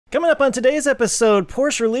Coming up on today's episode,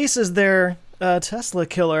 Porsche releases their Tesla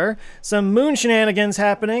killer, some moon shenanigans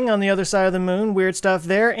happening on the other side of the moon, weird stuff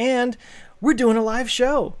there, and we're doing a live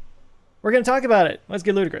show. We're going to talk about it. Let's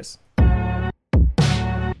get ludicrous.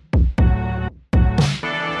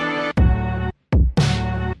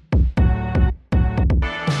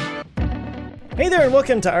 Hey there, and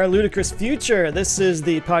welcome to our Ludicrous Future. This is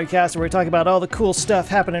the podcast where we talk about all the cool stuff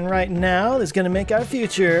happening right now that's going to make our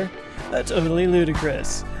future totally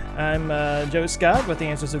ludicrous. I'm Joe Scott with the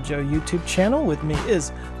Answers of Joe YouTube channel. With me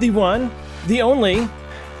is the one, the only,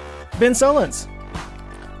 Ben Sullins.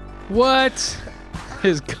 What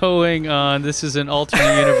is going on? This is an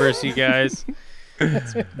alternate universe, you guys.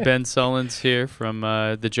 Ben Sullins here from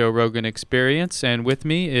the Joe Rogan Experience, and with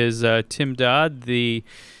me is Tim Dodd, the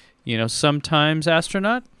sometimes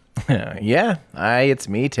astronaut. Yeah, it's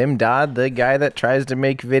me, Tim Dodd, the guy that tries to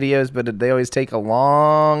make videos, but they always take a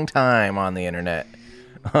long time on the internet.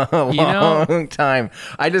 A long time.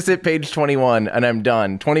 I just hit page 21 and I'm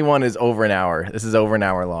done. 21 is over an hour. This is over an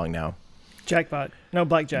hour long now. Jackpot. No,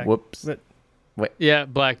 blackjack. Whoops. But, wait. Yeah,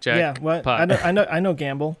 blackjack. Yeah, what? Pot. I know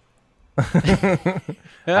gamble.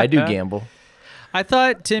 I do gamble. I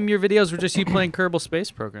thought, Tim, your videos were just you playing Kerbal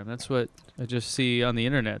Space Program. That's what I just see on the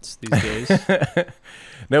internets these days.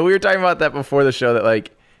 No, we were talking about that before the show, that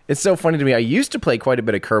it's so funny to me. I used to play quite a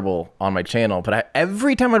bit of Kerbal on my channel, but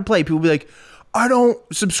every time I'd play, people would be like, I don't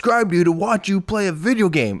subscribe to you to watch you play a video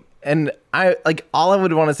game. And all I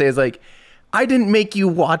would want to say is I didn't make you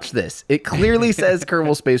watch this. It clearly says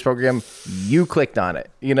Kerbal Space Program. You clicked on it.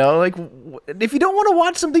 If you don't want to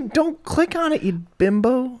watch something, don't click on it, you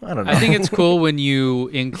bimbo. I don't know. I think it's cool when you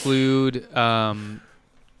include animations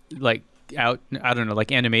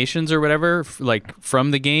or whatever,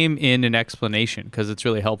 from the game in an explanation, because it's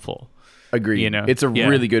really helpful. Agreed. It's a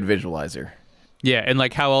really good visualizer. Yeah, and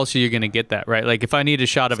how else are you going to get that, right? If I need a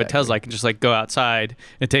shot of a Tesla, I can just go outside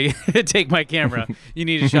and take my camera. You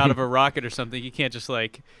need a shot of a rocket or something, you can't just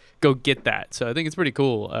go get that. So I think it's pretty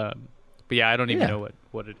cool. But yeah, I don't even know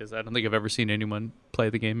what it is. I don't think I've ever seen anyone play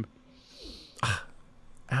the game.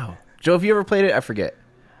 Ow. Joe, have you ever played it? I forget.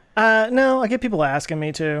 No, I get people asking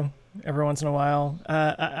me to every once in a while.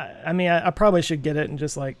 I probably should get it and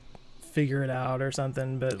just figure it out or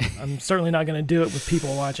something, but I'm certainly not going to do it with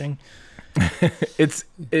people watching.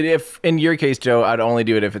 If in your case, Joe, I'd only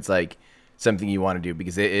do it if it's something you want to do,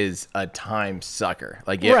 because it is a time sucker.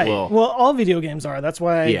 Right. Well, all video games are. That's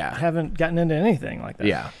why I haven't gotten into anything like that.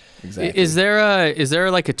 Yeah, exactly. Is there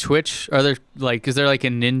a Twitch? Are there is there a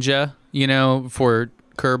ninja, for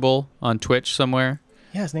Kerbal on Twitch somewhere?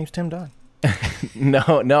 Yeah, his name's Tim Dodd.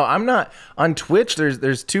 No, I'm not on Twitch.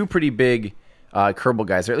 There's two pretty big Kerbal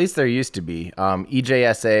guys, or at least there used to be.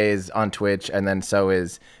 EJSA is on Twitch, and then so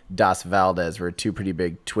is Das Valdez. We're two pretty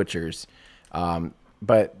big Twitchers.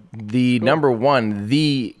 But the number one,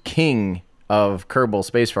 the king of Kerbal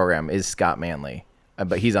Space Program is Scott Manley,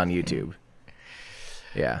 but he's on YouTube.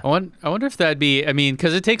 Yeah. I wonder if that'd be,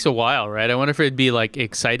 because it takes a while, right? I wonder if it'd be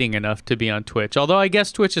exciting enough to be on Twitch. Although I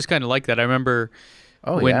guess Twitch is kind of like that. I remember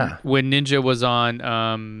when Ninja was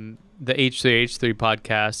on the H3H3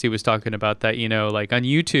 podcast, he was talking about that, on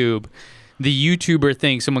YouTube, the YouTuber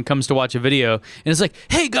thing, someone comes to watch a video and it's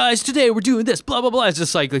hey guys, today we're doing this, blah, blah, blah. It's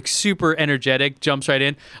just super energetic, jumps right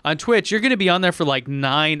in. On Twitch, you're going to be on there for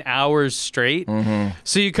 9 hours straight. Mm-hmm.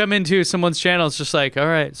 So you come into someone's channel, it's just all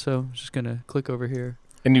right, so I'm just going to click over here.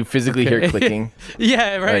 And you physically hear clicking.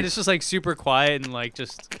 Yeah, right. It's just super quiet and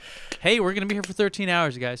just, hey, we're going to be here for 13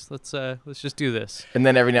 hours, guys. Let's just do this. And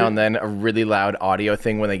then every now and then a really loud audio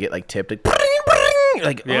thing when they get tipped,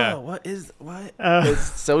 yeah. Oh, what?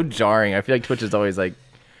 It's so jarring. I feel like Twitch is always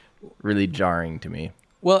really jarring to me.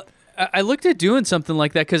 Well, I looked at doing something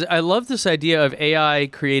like that because I love this idea of AI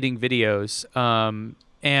creating videos.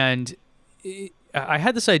 And I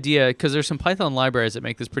had this idea because there's some Python libraries that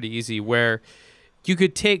make this pretty easy, where you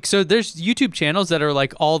could so there's YouTube channels that are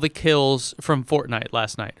all the kills from Fortnite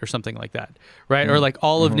last night or something like that, right? Mm-hmm. Or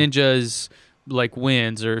all of Ninja's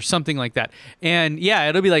wins or something like that. And yeah,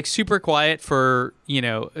 it'll be super quiet for,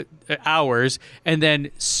 hours, and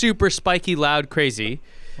then super spiky, loud, crazy.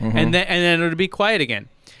 Mm-hmm. And then it'll be quiet again.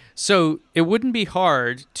 So it wouldn't be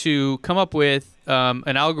hard to come up with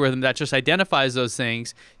an algorithm that just identifies those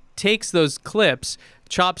things, takes those clips,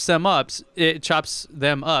 chops them up,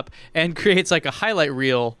 and creates a highlight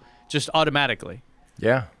reel just automatically.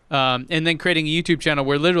 Yeah. And then creating a YouTube channel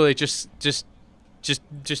where literally just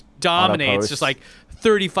dominates, just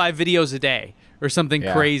 35 videos a day or something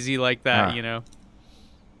crazy like that. I don't know.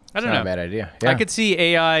 Not a bad idea. Yeah. I could see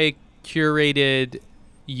AI curated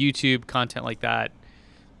YouTube content like that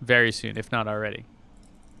very soon, if not already.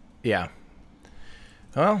 Yeah.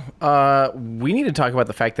 Well, we need to talk about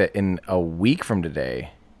the fact that in a week from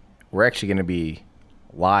today, we're actually going to be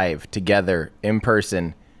live together in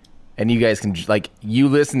person, and you guys can, like, you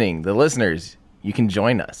listening, the listeners, you can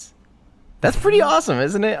join us. That's pretty awesome,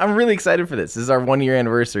 isn't it? I'm really excited for this. This is our 1-year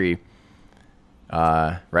anniversary.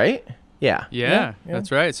 Right? Yeah,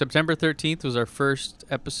 that's right. September 13th was our first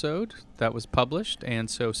episode that was published, and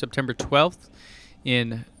so September 12th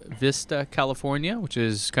in Vista, California, which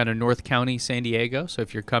is kind of North County, San Diego. So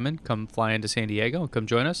if you're coming, come fly into San Diego and come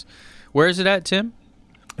join us. Where is it at, Tim?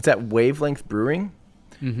 It's at Wavelength Brewing,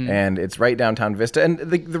 and it's right downtown Vista. And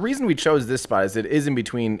the reason we chose this spot is it is in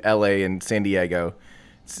between LA and San Diego.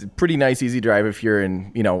 It's a pretty nice, easy drive if you're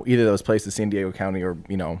in, either of those places, San Diego County or,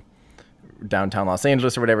 downtown Los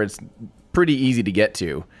Angeles or whatever. It's pretty easy to get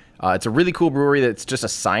to. It's a really cool brewery that's just a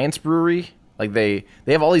science brewery. Like they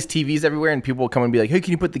have all these TVs everywhere, and people will come and be like, "Hey,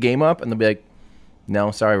 can you put the game up?" And they'll be like,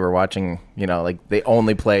 "No, sorry, we're watching." Like they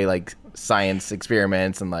only play like science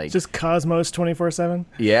experiments and like just Cosmos 24/7.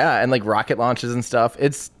 Yeah, and like rocket launches and stuff.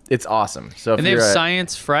 It's awesome. So and they have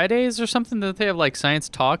Science Fridays or something that they have like science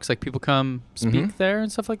talks, like people come speak there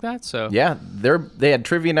and stuff like that. So yeah, they had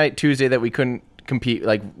trivia night Tuesday that we couldn't compete.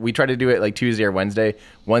 Like we tried to do it like Tuesday or Wednesday.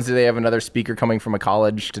 Wednesday they have another speaker coming from a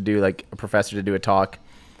college to do like a professor to do a talk.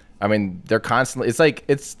 I mean, they're constantly.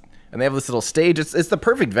 And they have this little stage. It's the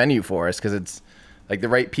perfect venue for us because it's like the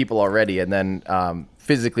right people already, and then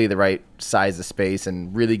physically the right size of space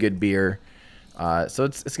and really good beer. So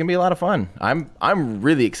it's gonna be a lot of fun. I'm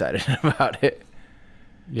really excited about it.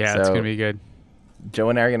 Yeah, it's gonna be good.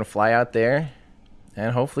 Joe and I are gonna fly out there,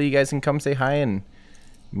 and hopefully you guys can come say hi and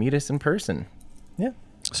meet us in person. Yeah.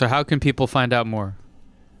 So how can people find out more?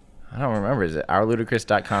 I don't remember. Is it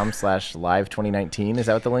ourludicrous.com/live2019? Is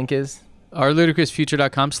that what the link is?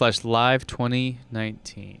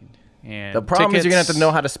 ourludicrousfuture.com/live2019. And the problem is you're going to have to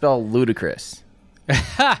know how to spell ludicrous.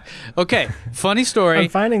 Okay. Funny story. I'm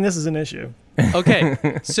finding this is an issue. Okay.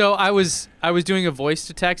 So I was doing a voice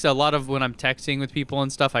to text. A lot of when I'm texting with people and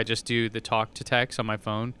stuff, I just do the talk to text on my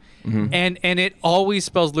phone. And it always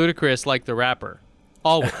spells ludicrous like the rapper.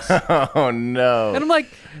 Always. Oh no. And I'm like,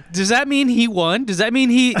 does that mean he won? Does that mean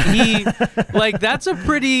he like that's a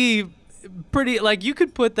pretty like you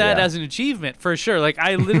could put that as an achievement for sure. Like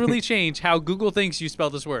I literally change how Google thinks you spell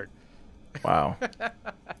this word. Wow.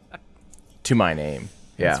 To my name.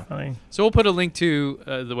 Yeah. That's funny. So we'll put a link to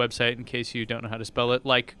the website in case you don't know how to spell it,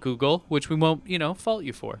 like Google, which we won't, fault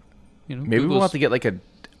you for. Maybe we'll have to get like a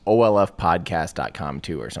OLFpodcast.com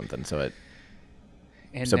too or something so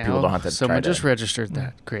people don't have to someone just registered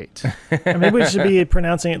that. Great. Maybe we should be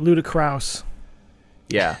pronouncing it Ludicrous.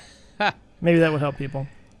 Yeah. Maybe that would help people.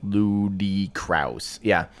 Ludicrous.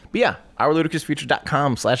 Yeah. But yeah,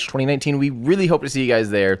 ourludicrousfuture.com/2019. We really hope to see you guys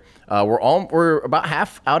there. We're about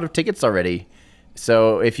half out of tickets already.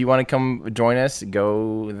 So if you want to come join us,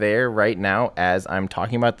 go there right now as I'm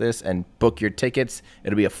talking about this and book your tickets.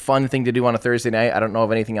 It'll be a fun thing to do on a Thursday night. I don't know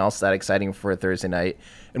of anything else that exciting for a Thursday night.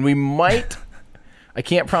 And we might, I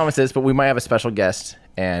can't promise this, but we might have a special guest,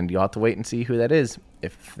 and you'll have to wait and see who that is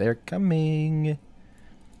if they're coming.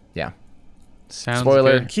 Yeah. Sounds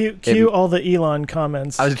Spoiler. good. Cue all the Elon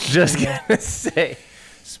comments. I was just going to say,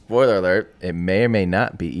 spoiler alert, it may or may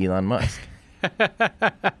not be Elon Musk.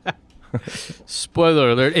 Spoiler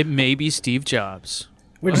alert, it may be Steve Jobs.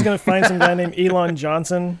 We're just going to find some guy named Elon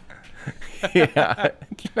Johnson. Yeah.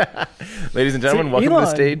 Ladies and gentlemen, welcome to the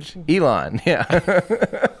stage. Elon. Yeah.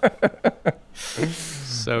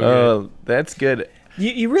 So good. Oh, that's good.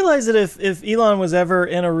 You realize that if Elon was ever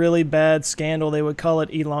in a really bad scandal, they would call it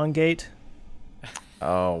Elongate?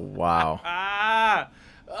 Oh, wow.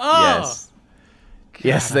 Oh. Yes.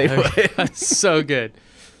 Yes, they would. So good.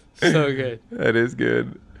 So good. That is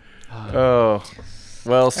good. Oh.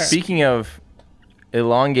 Well, speaking of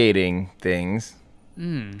elongating things,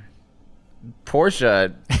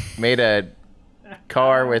 Porsche made a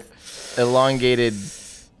car with elongated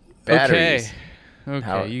batteries.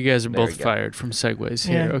 Okay, you guys are both fired from segues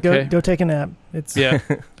here. Yeah, Okay, go take a nap. Yeah.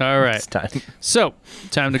 All right. It's time. So,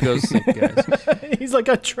 time to go sleep, guys. He's like,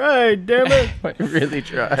 I tried, damn it. I really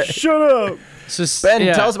tried. Shut up. So,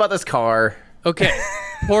 Ben, tell us about this car. Okay,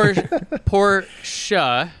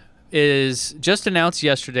 Porsche is just announced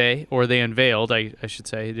yesterday, or they unveiled. I should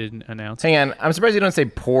say, they didn't announce. Hang on, I'm surprised you don't say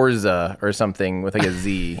Porza or something with like a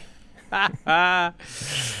Z.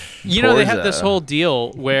 You know, they have this whole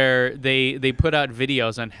deal where they put out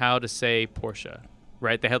videos on how to say Porsche,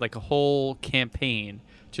 right? They had like a whole campaign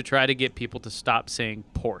to try to get people to stop saying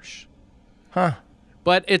Porsche. Huh.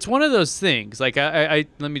 But it's one of those things. Like, I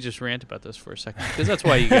let me just rant about this for a second, because that's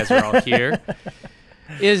why you guys are all here.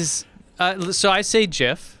 So I say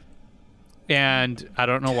GIF, and I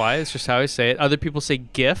don't know why. It's just how I say it. Other people say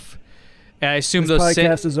GIF. And I assume This those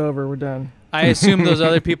podcast is over. We're done. I assume those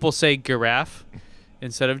other people say giraffe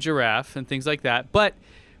instead of giraffe and things like that. But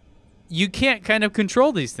you can't kind of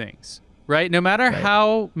control these things, right? No matter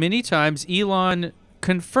how many times Elon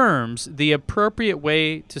confirms the appropriate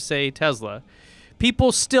way to say Tesla,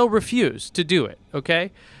 people still refuse to do it,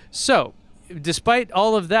 okay? So, despite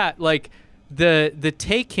all of that, like the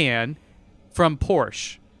Taycan from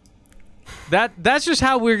Porsche, that's just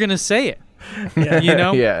how we're going to say it. Yeah. You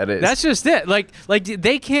know? Yeah, it is. That's just it. Like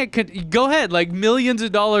they can't go ahead, like millions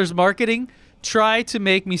of dollars marketing, try to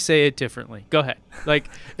make me say it differently. Go ahead. Like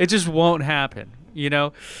it just won't happen, you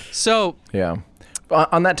know? So, yeah.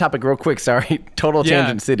 On that topic real quick, sorry, total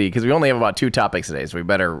tangent city, because we only have about 2 topics today, so we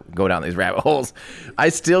better go down these rabbit holes. I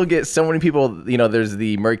still get so many people, you know, there's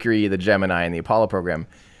the Mercury, the Gemini, and the Apollo program.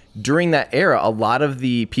 During that era, a lot of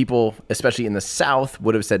the people, especially in the South,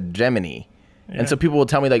 would have said Gemini. Yeah. And so people will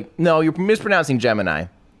tell me, like, no, you're mispronouncing Gemini.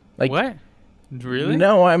 Like, what? Really?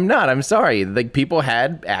 No, I'm not. I'm sorry. Like, people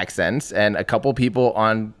had accents, and a couple people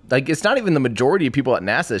on, like, it's not even the majority of people at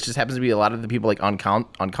NASA. It just happens to be a lot of the people, like, on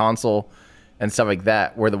console and stuff like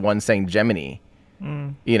that were the ones saying Gemini.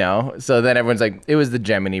 You know? So then everyone's like, it was the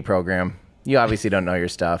Gemini program. You obviously don't know your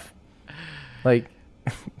stuff. Like,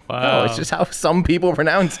 wow. No, it's just how some people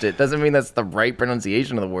pronounced it. Doesn't mean that's the right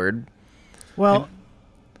pronunciation of the word. Well,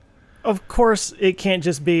 of course, it can't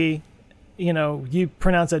just be, you know, you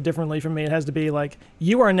pronounce that differently from me. It has to be like,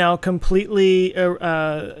 you are now completely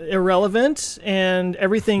irrelevant, and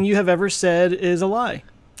everything you have ever said is a lie.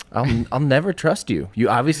 I'll never trust you. You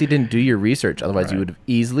obviously didn't do your research. Otherwise, you would have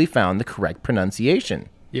easily found the correct pronunciation.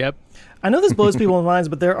 Yep. I know this blows people's minds,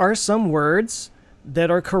 but there are some words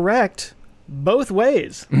that are correct both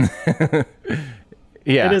ways.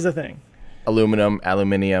 Yeah. It is a thing. Aluminum,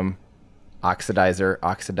 aluminium, oxidizer.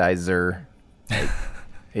 Like,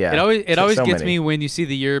 yeah. It always so gets many. me when you see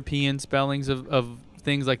the European spellings of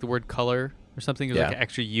things like the word color or something. There's like an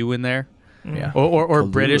extra U in there. Yeah. Or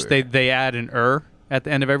British, they add an at the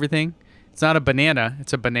end of everything. It's not a banana,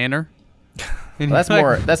 it's a banana. Well,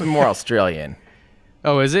 that's more Australian.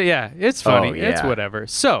 Oh, is it? Yeah, it's funny. Oh, yeah. It's whatever.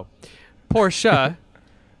 So, Porsche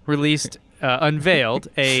unveiled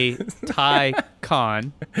a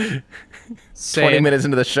Taycan. 20 minutes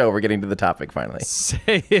into the show, we're getting to the topic finally.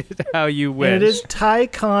 Say it how you wish. And it is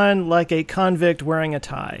Taycan, like a convict wearing a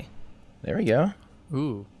tie. There we go.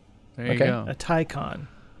 Ooh, there you go. A Taycan.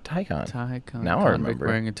 Taycan. Now I remember.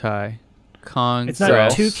 Wearing a tie. It's not a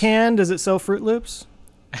toucan. Does it sell Fruit Loops?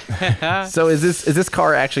 So is this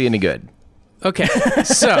car actually any good? Okay,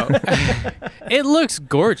 so it looks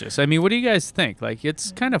gorgeous. I mean, what do you guys think? Like,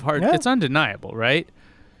 it's kind of hard. Yeah. It's undeniable, right?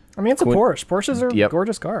 I mean, it's a Porsche. Porsches are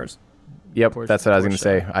gorgeous cars. Yep, that's what I was going to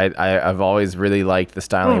say. I've always really liked the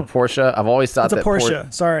styling of Porsche. I've always thought it's a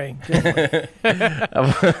Porsche. Sorry.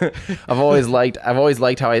 I've always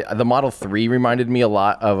liked how the Model 3 reminded me a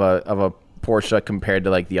lot of a Porsche compared to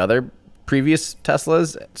like the other previous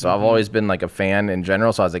Teslas. So I've always been like a fan in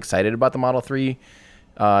general. So I was excited about the Model 3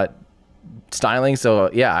 styling. So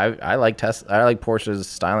yeah, I like Porsche's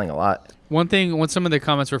styling a lot. When some of the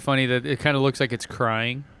comments were funny, that it kind of looks like it's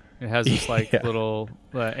crying. It has this like little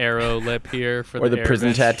arrow lip here for the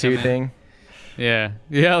prison tattoo thing. Yeah,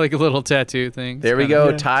 like a little tattoo thing. There we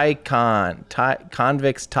go. Taycan,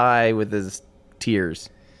 convict's tie with his tears.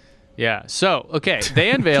 Yeah. So, okay,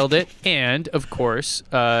 they unveiled it, and of course,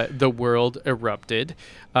 the world erupted.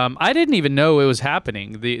 I didn't even know it was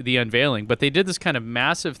happening, the unveiling, but they did this kind of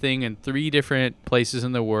massive thing in 3 different places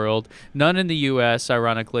in the world, none in the U.S.,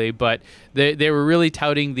 ironically, but they were really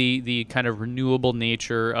touting the kind of renewable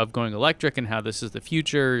nature of going electric and how this is the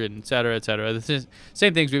future, and et cetera, et cetera. This is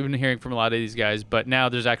same things we've been hearing from a lot of these guys, but now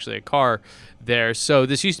there's actually a car there. So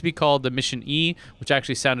this used to be called the Mission E, which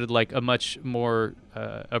actually sounded like a much more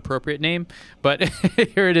appropriate name, but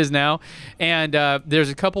here it is now. And there's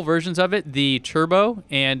a couple versions of it, the Turbo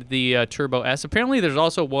and the Turbo S. Apparently there's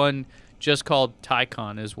also one just called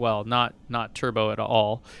Taycan as well, not Turbo at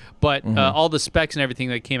all. But all the specs and everything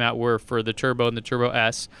that came out were for the Turbo and the Turbo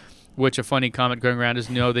S, which a funny comment going around is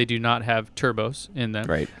no, they do not have turbos in them.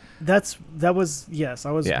 Right. I was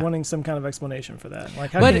wanting some kind of explanation for that.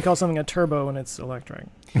 Like, how can you call something a turbo when it's electric?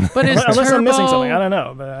 But unless I'm missing something, I don't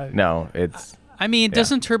know. But no, it's. I mean,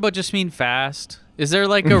 doesn't turbo just mean fast? Is there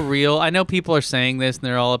like a real? I know people are saying this and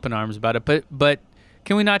they're all up in arms about it, but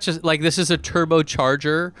can we not just like, this is a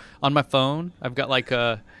turbocharger on my phone? I've got like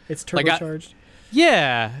a. It's turbocharged.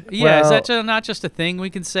 Yeah. Well, is that not just a thing we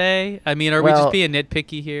can say? I mean, are we just being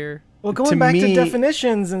nitpicky here? Well, going back to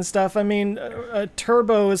definitions and stuff, I mean, a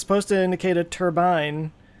turbo is supposed to indicate a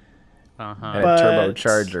turbine. Uh-huh. and a But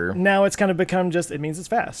turbocharger. now it's kind of become just, it means it's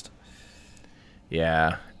fast.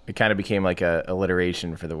 Yeah, it kind of became like a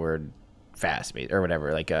alliteration for the word fast, or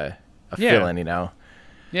whatever, like a Yeah. fill-in, you know.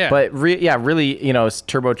 Yeah. But really, you know,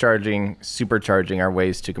 turbocharging, supercharging are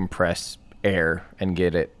ways to compress air and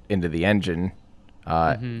get it into the engine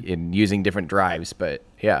in using different drives. But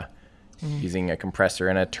yeah, using a compressor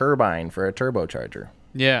and a turbine for a turbocharger.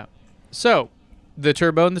 Yeah. So the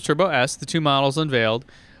Turbo and the Turbo S, the two models unveiled,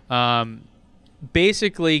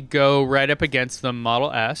 basically go right up against the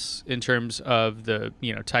Model S in terms of the,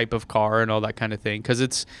 you know, type of car and all that kind of thing. Because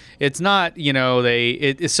it's not, you know,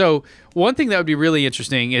 so one thing that would be really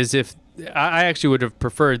interesting is if I actually would have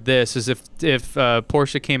preferred this is if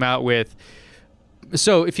Porsche came out with.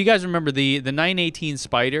 So if you guys remember, the 918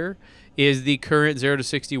 Spider is the current 0 to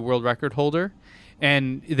 60 world record holder,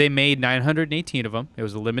 and they made 918 of them. It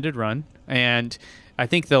was a limited run, and I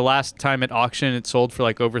think the last time at auction it sold for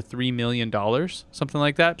like over $3 million, something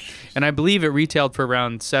like that, and I believe it retailed for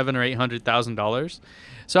around $700,000 or $800,000.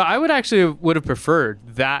 So I would have preferred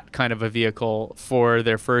that kind of a vehicle for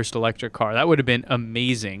their first electric car. That would have been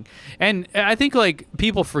amazing. And I think like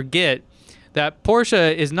people forget that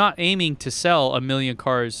Porsche is not aiming to sell 1 million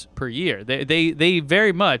cars per year. They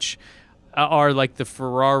very much are like the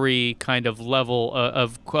Ferrari kind of level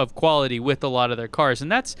of quality with a lot of their cars. And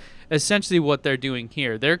that's essentially what they're doing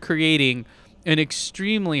here. They're creating an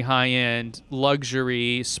extremely high-end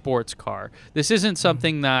luxury sports car. This isn't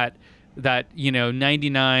something that you know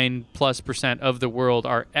 99+% of the world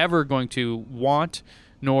are ever going to want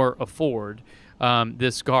nor afford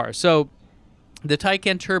this car. So the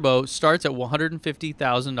Taycan Turbo starts at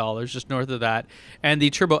 $150,000, just north of that, and the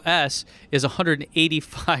Turbo S is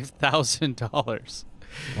 $185,000.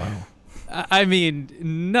 Wow. I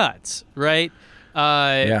mean, nuts, right?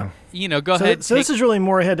 Yeah. You know, go ahead. So this is really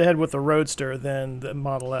more head-to-head with the Roadster than the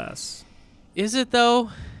Model S. Is it, though?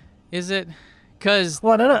 Is it? Because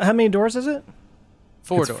Well, I don't know. How many doors is it?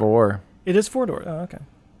 four It's door. 4. It is 4 doors. Oh, okay.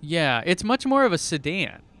 Yeah, it's much more of a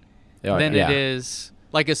sedan than it is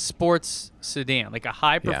like a sports sedan, like a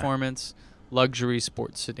high-performance luxury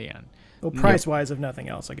sports sedan. Well, price-wise, if nothing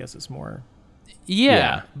else, I guess it's more.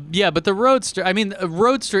 Yeah, but the Roadster, I mean, a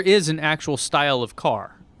Roadster is an actual style of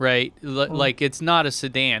car, right? Like, it's not a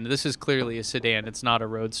sedan. This is clearly a sedan. It's not a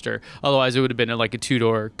Roadster. Otherwise, it would have been like a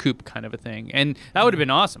two-door coupe kind of a thing. And that would have been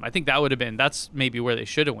awesome. I think that's maybe where they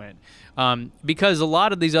should have went. Because a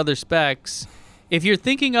lot of these other specs, if you're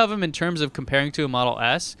thinking of them in terms of comparing to a Model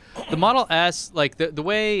S, the Model S, like the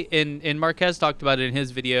way in Marquez talked about it in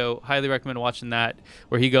his video, highly recommend watching that,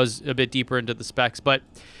 where he goes a bit deeper into the specs. But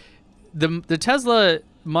the Tesla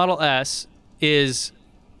Model S is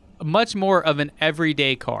much more of an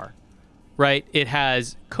everyday car, right? It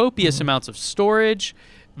has copious amounts of storage,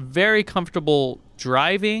 very comfortable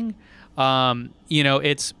driving. You know,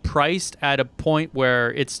 it's priced at a point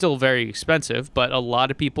where it's still very expensive, but a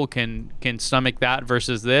lot of people can stomach that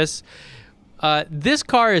versus this. This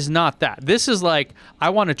car is not that. This is like, I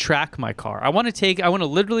want to track my car. I want to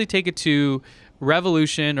literally take it to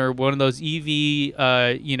Revolution or one of those EV,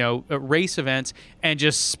 race events and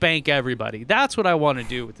just spank everybody. That's what I want to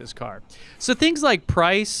do with this car. So things like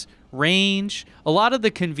price, range, a lot of the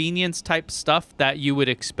convenience type stuff that you would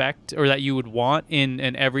expect or that you would want in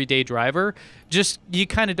an everyday driver, just you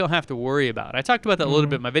kind of don't have to worry about. I talked about that a little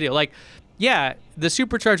bit in my video. Like, yeah, the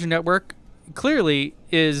supercharger network clearly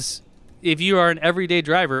is, if you are an everyday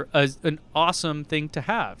driver, an awesome thing to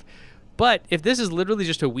have. But if this is literally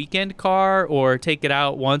just a weekend car or take it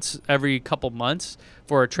out once every couple months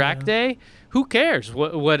for a track day, who cares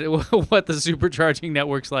what the supercharging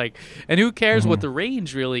network's like? And who cares what the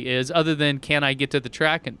range really is, other than can I get to the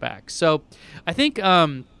track and back? So I think,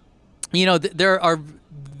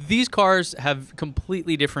 these cars have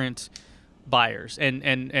completely different buyers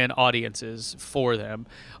and audiences for them.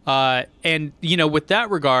 And, you know, with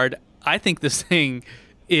that regard, I think this thing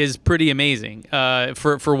is pretty amazing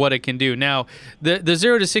for what it can do. Now, the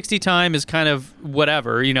 0 to 60 time is kind of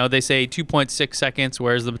whatever. You know, they say 2.6 seconds,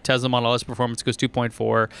 whereas the Tesla Model S performance goes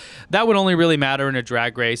 2.4. That would only really matter in a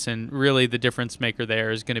drag race, and really the difference maker there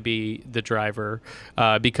is going to be the driver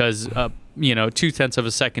because, 0.2 of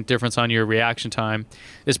a second difference on your reaction time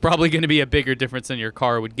is probably going to be a bigger difference than your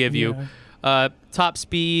car would give you. Top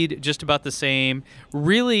speed, just about the same.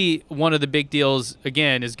 Really, one of the big deals,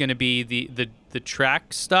 again, is going to be the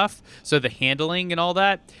track stuff, so the handling and all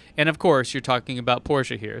that. And, of course, you're talking about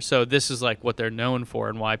Porsche here. So this is like what they're known for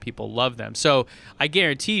and why people love them. So I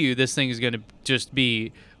guarantee you this thing is going to just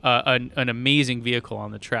be an amazing vehicle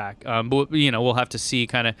on the track. But, we'll have to see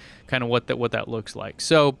kind of what that looks like.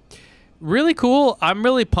 So really cool. I'm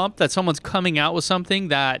really pumped that someone's coming out with something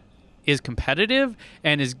that is competitive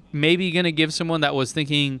and is maybe going to give someone that was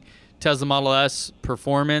thinking Tesla Model S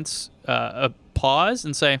performance a pause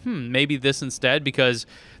and say, maybe this instead, because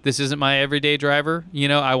this isn't my everyday driver. You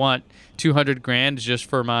know, I want 200 grand just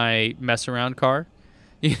for my mess around car.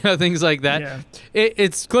 You know, things like that. Yeah.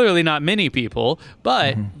 It's clearly not many people,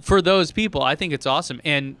 but for those people, I think it's awesome.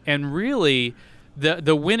 And really,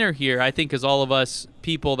 the winner here, I think, is all of us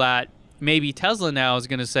people that maybe Tesla now is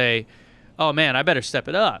going to say, oh man, I better step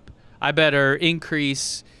it up. I better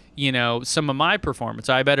increase, you know, some of my performance.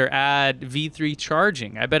 I better add V3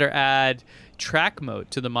 charging. I better add track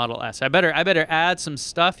mode to the Model S. I better add some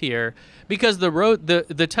stuff here, because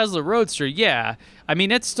the Tesla Roadster, yeah, I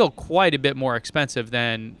mean, it's still quite a bit more expensive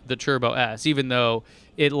than the Turbo S, even though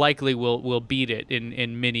it likely will beat it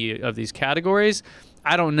in many of these categories.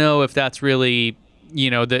 I don't know if that's really,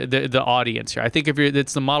 you know, the audience here. I think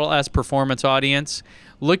it's the Model S performance audience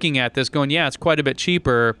looking at this going, yeah, it's quite a bit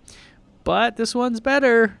cheaper, but this one's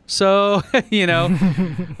better. So, you know,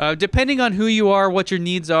 depending on who you are, what your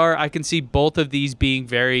needs are, I can see both of these being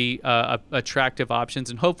very attractive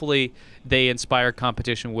options, and hopefully they inspire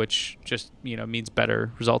competition, which just, you know, means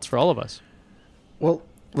better results for all of us. Well,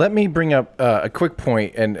 let me bring up a quick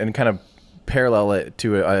point and kind of parallel it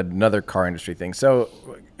to another car industry thing. So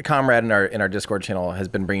a comrade in our Discord channel has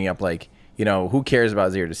been bringing up, like, you know, who cares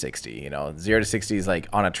about 0 to 60? You know, 0 to 60 is like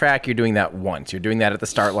on a track, you're doing that once. You're doing that at the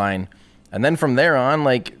start line. And then from there on,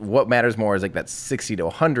 like, what matters more is like that 60 to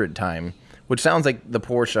 100 time, which sounds like the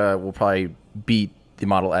Porsche will probably beat the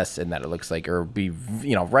Model S in that, it looks like, or be,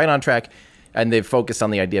 you know, right on track. And they've focused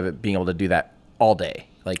on the idea of it being able to do that all day,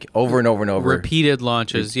 like over and over and over. Repeated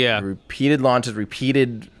launches, yeah. Repeated launches,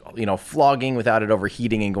 repeated, you know, flogging without it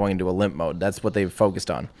overheating and going into a limp mode. That's what they've focused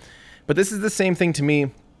on. But this is the same thing to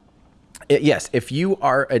me. Yes, if you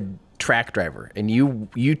are a track driver and you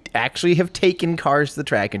actually have taken cars to the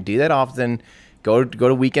track and do that often, go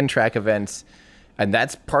to weekend track events, and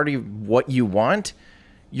that's part of what you want,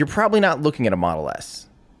 you're probably not looking at a Model S.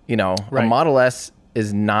 You know, right. A Model S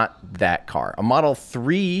is not that car. A Model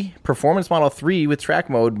 3, performance Model 3 with track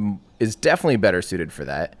mode is definitely better suited for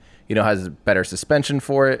that. You know, has better suspension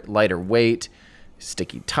for it, lighter weight,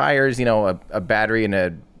 sticky tires, you know, a battery and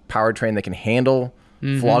a powertrain that can handle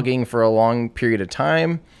flogging for a long period of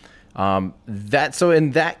time. In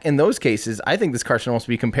those cases, I think this car should almost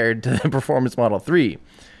be compared to the Performance Model 3.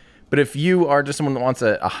 But if you are just someone that wants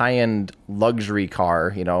a high-end luxury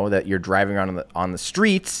car, you know, that you're driving around on the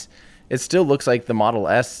streets, it still looks like the Model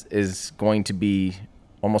S is going to be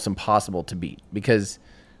almost impossible to beat, because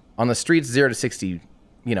on the streets, 0 to 60,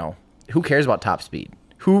 you know, who cares about top speed?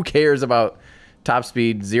 Who cares about top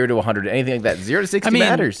speed, 0 to 100, anything like that? 0 to 60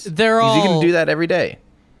 matters. They're all, you can do that every day.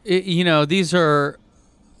 You know, these are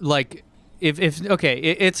like,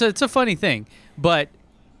 it's a funny thing, but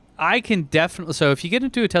I can definitely, so if you get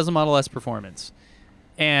into a Tesla Model S performance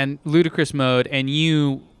and ludicrous mode, and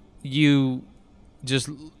you just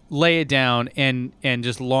lay it down and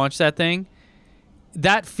just launch that thing,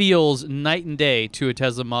 that feels night and day to a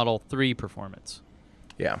Tesla Model 3 performance.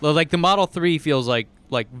 Yeah. Like the Model 3 feels like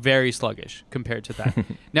very sluggish compared to that.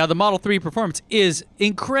 Now the Model 3 performance is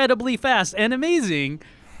incredibly fast and amazing.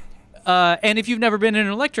 And if you've never been in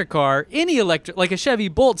an electric car, any electric, like a Chevy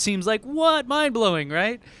Bolt, seems like, what, mind blowing,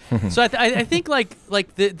 right? So I think like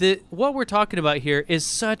the what we're talking about here is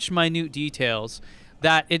such minute details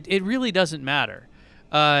that it really doesn't matter.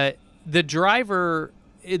 The driver,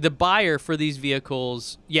 the buyer for these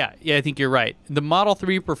vehicles, yeah, I think you're right. The Model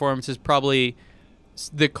 3 performance is probably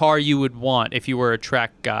the car you would want if you were a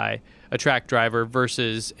track guy, a track driver,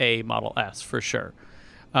 versus a Model S for sure.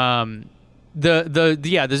 The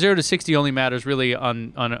 0 to 60 only matters really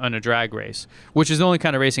on a drag race, which is the only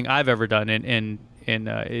kind of racing I've ever done, and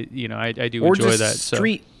you know, I do enjoy that.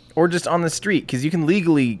 Street, or just on the street, because you can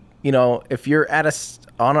legally, you know, if you're at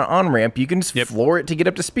on an on-ramp, you can just floor it to get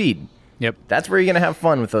up to speed. Yep. That's where you're going to have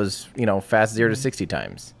fun with those, you know, fast 0 to 60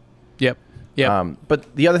 times. Yep.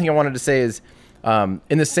 But the other thing I wanted to say is,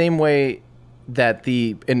 in the same way that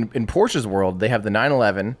in Porsche's world, they have the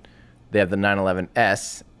 911, they have the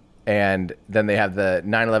 911S, and then they have the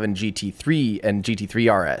 911 GT3 and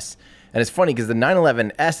GT3 RS. And it's funny because the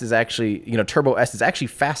 911S is actually, you know, Turbo S is actually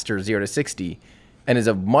faster 0 to 60 and is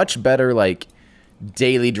a much better, like,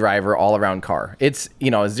 daily driver all-around car. It's,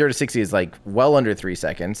 you know, 0 to 60 is like well under 3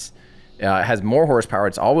 seconds. It has more horsepower.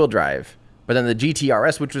 It's all-wheel drive. But then the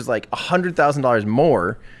GT-RS, which was like $100,000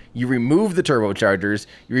 more, you remove the turbochargers,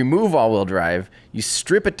 you remove all-wheel drive, you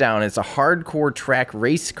strip it down. It's a hardcore track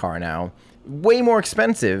race car now. Way more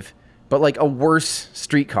expensive, but like a worse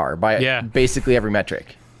street car by basically every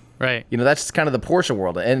metric. Right. You know, that's kind of the Porsche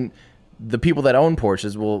world. And the people that own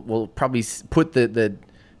Porsches will probably put the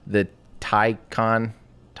Taycan,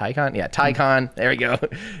 there we go,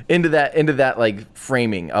 into that like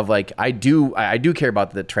framing of like I do care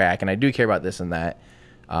about the track and I do care about this and that,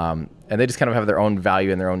 and they just kind of have their own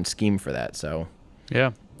value and their own scheme for that. So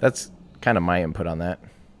Yeah. that's kind of my input on that.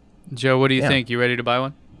 Joe, what do you think? You ready to buy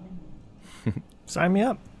one? Sign me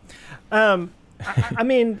up. I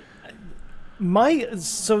mean,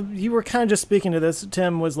 so you were kind of just speaking to this,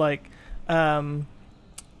 Tim, was like,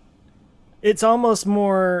 it's almost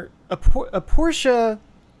more a Porsche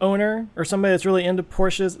owner or somebody that's really into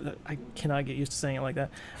Porsches. I cannot get used to saying it like that.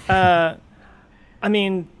 I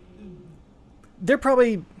mean,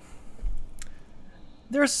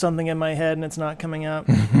 there's something in my head and it's not coming out.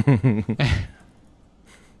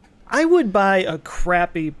 I would buy a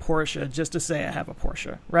crappy Porsche just to say I have a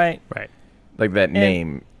Porsche, right? Right. Like that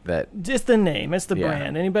name, just the name, it's the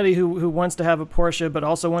brand. Anybody who wants to have a Porsche but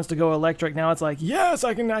also wants to go electric, now it's like, yes,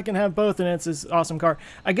 I can have both, and it's this awesome car.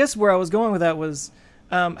 I guess where I was going with that was,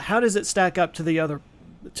 how does it stack up to the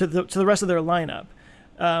rest of their lineup?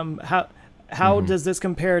 How does this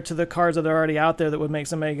compare to the cars that are already out there that would make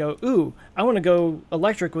somebody go, ooh, I want to go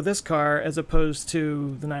electric with this car as opposed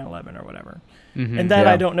to the 911 or whatever? And that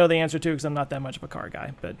I don't know the answer to because I'm not that much of a car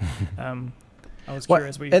guy. But I was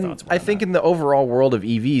curious what your thoughts were. I think in the overall world of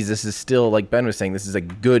EVs, this is still, like Ben was saying, this is a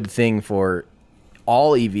good thing for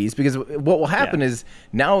all EVs, because what will happen is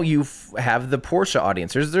now you have the Porsche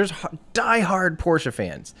audience. There's diehard Porsche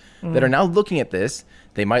fans that are now looking at this.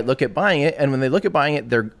 They might look at buying it, and when they look at buying it,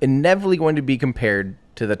 they're inevitably going to be compared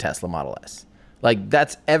to the Tesla Model S. Like,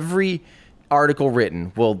 that's every article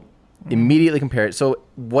written will immediately compare it. So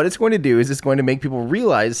what it's going to do is it's going to make people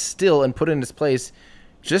realize still and put in its place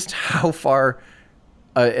just how far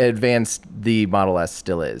advanced the Model S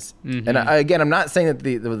still is. And again, I'm not saying that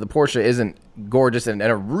the Porsche isn't gorgeous and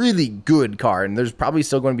a really good car, and there's probably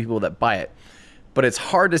still going to be people that buy it, but it's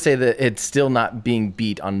hard to say that it's still not being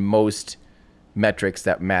beat on most metrics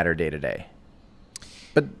that matter day to day.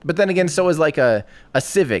 But then again, so is like a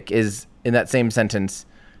Civic is, in that same sentence,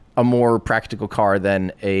 a more practical car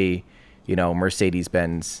than a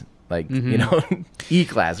Mercedes-Benz, like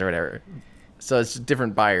E-Class or whatever. So it's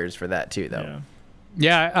different buyers for that too, though.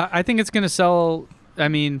 Yeah, I think it's going to sell,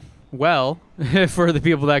 well, for the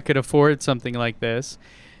people that could afford something like this.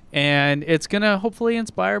 And it's going to hopefully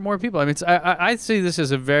inspire more people. I mean, I see this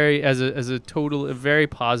as a very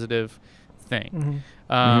positive thing.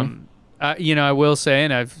 I will say,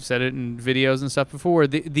 and I've said it in videos and stuff before,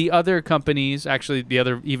 the other companies, actually the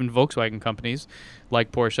other even Volkswagen companies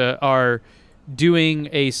like Porsche, are doing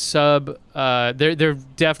a they're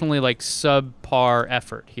definitely like subpar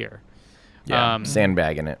effort here. Yeah,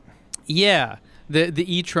 sandbagging it. Yeah, the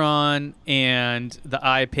e-tron and the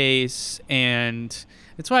I-Pace, and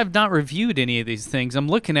that's why I've not reviewed any of these things. I'm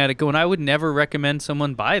looking at it going, I would never recommend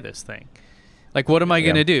someone buy this thing. Like, what am I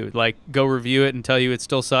going to do? Like, go review it and tell you it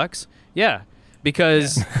still sucks? Yeah,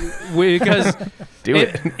 because do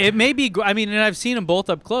it may be. And I've seen them both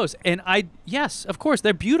up close, and yes, of course,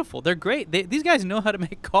 they're beautiful. They're great. These guys know how to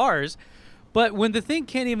make cars, but when the thing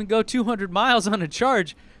can't even go 200 miles on a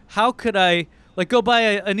charge, how could I go buy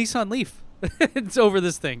a Nissan Leaf? It's over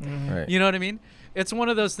this thing. Right. You know what I mean? It's one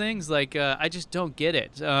of those things. Like, I just don't get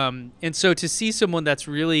it. And so to see someone that's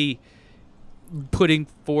really putting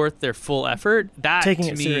forth their full effort, that taking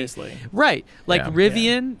to it me, seriously, right? Like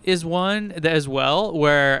Rivian is one as well,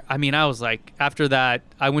 where I was like, after that,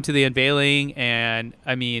 I went to the unveiling, and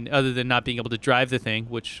other than not being able to drive the thing,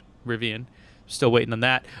 which Rivian, still waiting on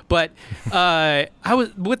that, but I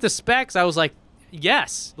was with the specs. I was like,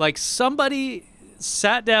 yes, like somebody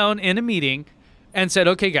sat down in a meeting and said,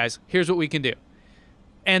 okay, guys, here's what we can do.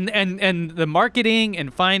 And the marketing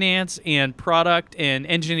and finance and product and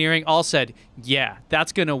engineering all said, yeah,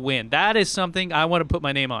 that's going to win. That is something I want to put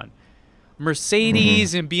my name on.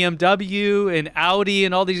 Mercedes and BMW and Audi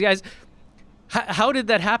and all these guys. How did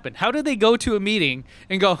that happen? How did they go to a meeting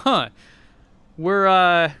and go,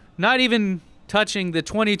 we're not even touching the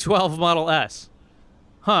 2012 Model S?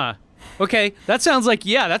 Okay, that sounds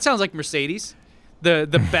like Mercedes.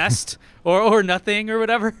 The best or nothing or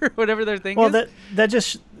whatever their thing is. Well,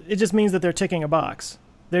 it just means that they're ticking a box.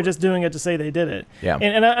 They're just doing it to say they did it. Yeah.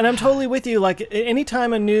 And I'm totally with you. Like,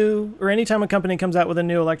 anytime a company comes out with a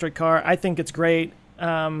new electric car, I think it's great.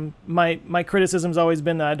 My criticism's always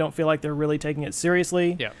been that I don't feel like they're really taking it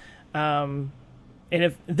seriously. Yeah. And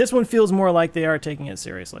if this one feels more like they are taking it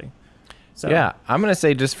seriously. So yeah, I'm gonna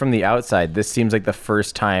say, just from the outside, this seems like the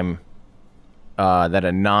first time that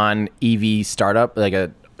a non-EV startup, like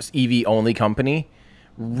a EV only company,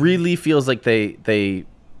 really feels like they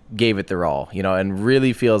gave it their all, you know, and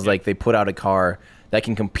really feels like they put out a car that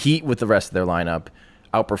can compete with the rest of their lineup,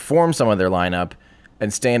 outperform some of their lineup,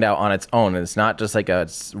 and stand out on its own. And it's not just like a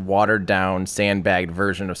watered down, sandbagged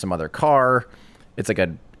version of some other car. It's like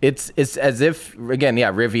it's as if, again,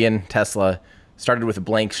 yeah, Rivian, Tesla started with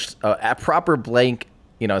a proper blank,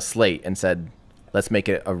 you know, slate and said, let's make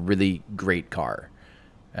it a really great car.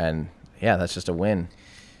 And yeah, that's just a win.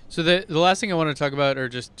 So the last thing I want to talk about, or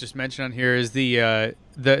just mention on here, is the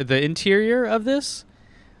interior of this.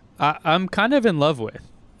 I'm kind of in love with.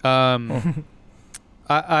 I'm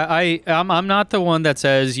not the one that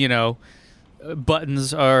says, you know,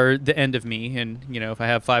 buttons are the end of me, and you know, if I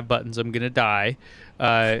have 5 buttons, I'm gonna die.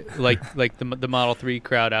 Like the Model 3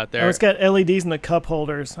 crowd out there. Oh, it's got LEDs in the cup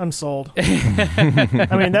holders. I'm sold.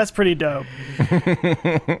 I mean, that's pretty dope.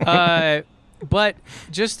 But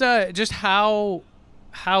just how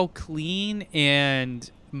clean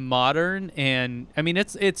and modern, and I mean,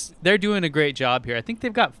 it's they're doing a great job here. I think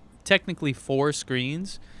they've got technically 4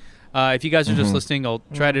 screens. If you guys are just listening, I'll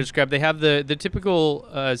try to describe. They have the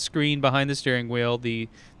typical screen behind the steering wheel, the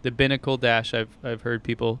binnacle dash. I've heard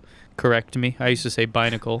people correct me. I used to say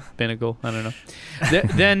binnacle, I don't know.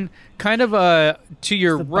 Then kind of to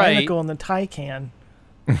your the right, binnacle and the Taycan.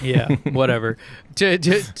 Yeah, whatever. To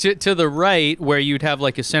the right, where you'd have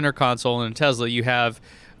like a center console in a Tesla, you have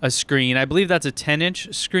a screen. I believe that's a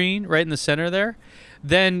 10-inch screen right in the center there.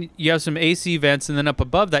 Then you have some AC vents, and then up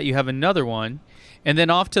above that you have another one. And then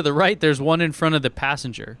off to the right, there's one in front of the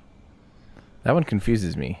passenger. That one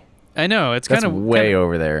confuses me. I know, it's That's kind of way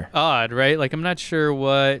over there. Odd, right? Like, I'm not sure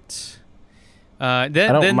what. Then I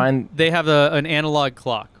don't mind. They have an analog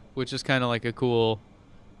clock, which is kind of like a cool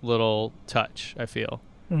little touch, I feel.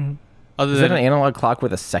 Mm-hmm. Is that an analog clock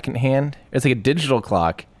with a second hand? It's like a digital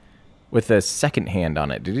clock with a second hand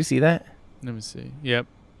on it. Did you see that? Let me see. Yep.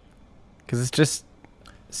 Because it's just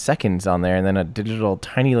seconds on there, and then a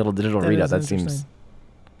tiny little digital readout. That seems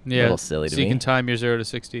a little silly to me. So you can time your 0 to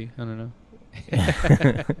 60. I don't know.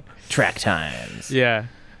 Track times. Yeah.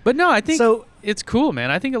 But no, I think it's cool, man.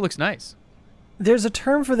 I think it looks nice. There's a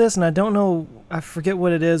term for this, and I don't know. I forget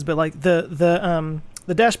what it is, but like the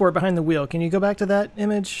dashboard behind the wheel. Can you go back to that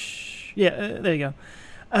image? Yeah, there you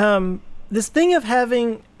go. This thing of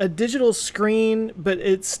having a digital screen, but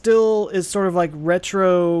it still is sort of like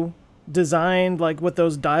retro designed, like with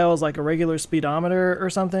those dials, like a regular speedometer or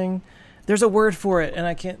something. There's a word for it, and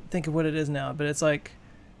I can't think of what it is now, but it's like,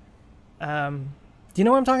 do you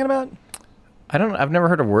know what I'm talking about? I've never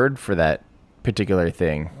heard a word for that particular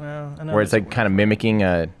thing. Well, I know where it's like kind of mimicking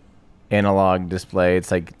a analog display.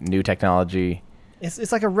 It's like new technology.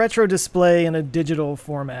 It's like a retro display in a digital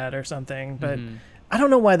format or something, but I don't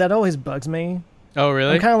know why that always bugs me. Oh,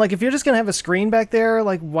 really? I'm kind of like, if you're just going to have a screen back there,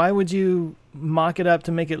 like, why would you mock it up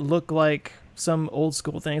to make it look like some old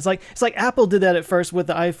school thing? It's like Apple did that at first with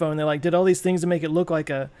the iPhone. They like did all these things to make it look like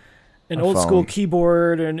an old school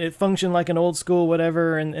keyboard, and it functioned like an old school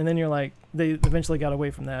whatever, and then you're like, they eventually got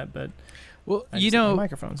away from that. But well, you know,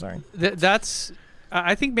 microphone, sorry.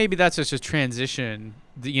 I think maybe that's just a transition,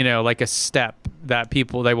 you know, like a step that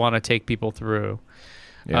they want to take people through.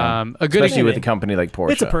 Yeah. A good Especially with a company like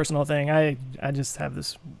Porsche. It's a personal thing. I just have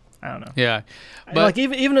this, I don't know. Yeah. But like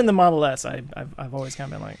even in the Model S, I've always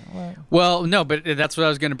kind of been like, well, no, but that's what I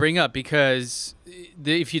was going to bring up, because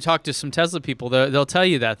if you talk to some Tesla people, they'll tell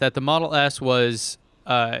you that the Model S was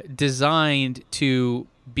designed to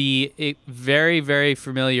be very, very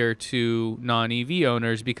familiar to non-EV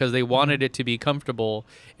owners, because they wanted it to be comfortable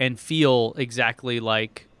and feel exactly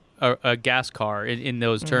like a gas car in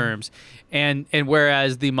those terms. And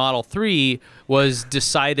whereas the Model 3 was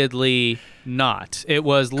decidedly not. It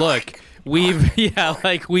was, look, we've already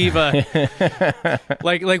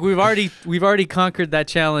conquered that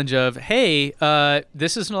challenge of, hey,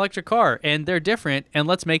 this is an electric car and they're different, and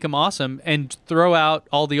let's make them awesome and throw out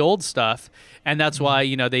all the old stuff. And that's why,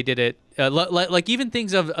 you know, they did it like even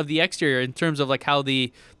things of the exterior, in terms of like how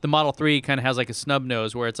the Model 3 kind of has like a snub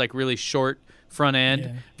nose where it's like really short front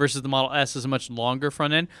end versus the Model S is a much longer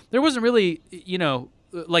front end. There wasn't really, you know,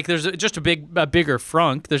 like there's just a bigger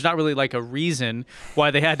frunk. There's not really like a reason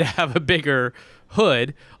why they had to have a bigger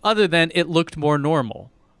hood, other than it looked more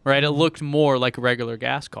normal, right? It looked more like a regular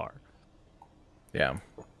gas car. Yeah.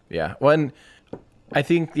 Yeah. Well, and I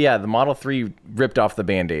think, the Model 3 ripped off the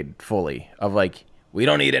Band-Aid fully of like, we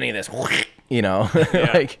don't need any of this, you know,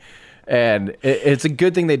 like, and it's a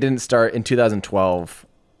good thing they didn't start in 2012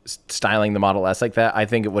 styling the Model S like that. I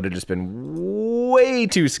think it would have just been way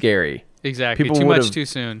too scary. Exactly. Too much too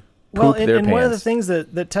soon. Well, and one of the things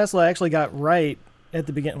that Tesla actually got right at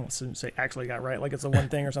the beginning, well, I shouldn't say actually got right, like it's the one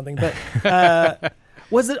thing or something, but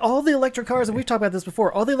Was it all the electric cars, and we've talked about this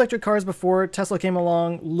before, all the electric cars before Tesla came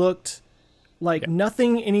along looked like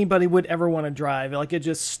nothing anybody would ever want to drive. Like, it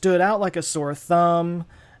just stood out like a sore thumb.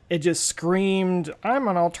 It just screamed, I'm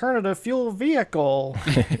an alternative fuel vehicle.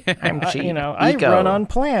 I'm cheap. I run on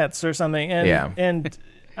plants or something. And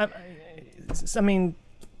I mean,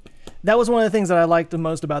 that was one of the things that I liked the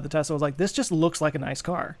most about the Tesla. Was like, this just looks like a nice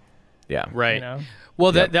car. Yeah. Right.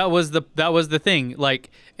 Well, that was the thing.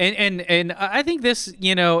 Like, and I think this,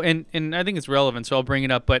 and I think it's relevant, so I'll bring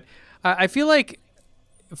it up. But I feel like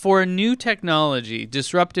for a new technology,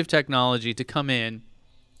 disruptive technology to come in,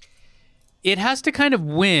 it has to kind of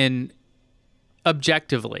win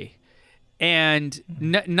objectively, and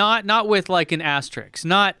not with like an asterisk.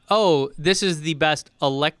 Not, this is the best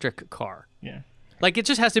electric car. Yeah. Like, it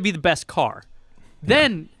just has to be the best car.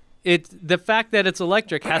 Then the fact that it's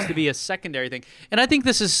electric has to be a secondary thing. And I think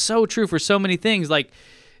this is so true for so many things. Like,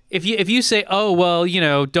 if you say,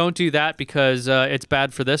 don't do that because it's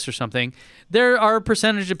bad for this or something, there are a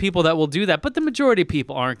percentage of people that will do that, but the majority of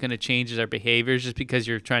people aren't going to change their behaviors just because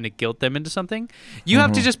you're trying to guilt them into something. You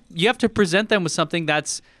have to present them with something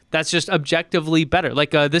that's just objectively better.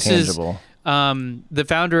 Like this Tangible. Is the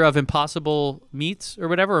founder of Impossible Meats or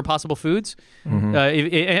whatever, or Impossible Foods.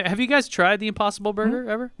 Have you guys tried the Impossible Burger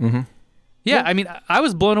ever? Yeah, I mean, I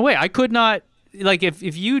was blown away. I could not, like, if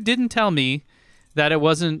you didn't tell me that it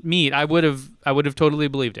wasn't meat, I would have totally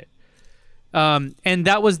believed it. And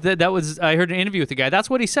that was I heard an interview with the guy. That's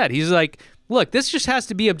what he said. He's like, look, this just has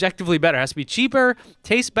to be objectively better. It has to be cheaper,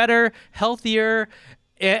 taste better, healthier,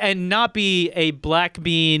 and not be a black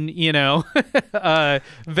bean,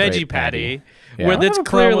 veggie patty, where that's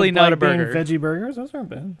clearly not a burger. Veggie burgers, those aren't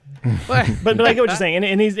bad. but I get what you're saying,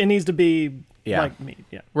 and it needs to be like meat.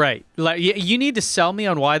 Yeah. Right. Like, you need to sell me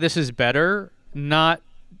on why this is better, not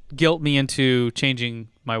guilt me into changing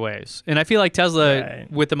my ways. And I feel like Tesla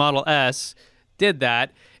with the Model S did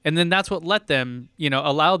that, and then that's what let them,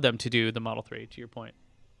 allowed them to do the Model 3, to your point.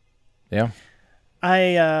 Yeah.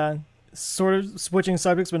 I sort of switching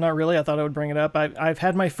subjects, but not really. I thought I would bring it up. I've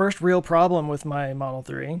had my first real problem with my Model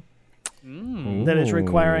 3 that is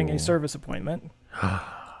requiring a service appointment.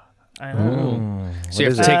 I know. So you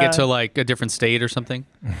have to take it to like a different state or something?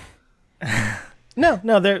 No.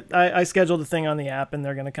 I scheduled a thing on the app, and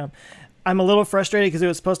they're going to come. I'm a little frustrated because it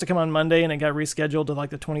was supposed to come on Monday, and it got rescheduled to like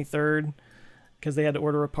the 23rd because they had to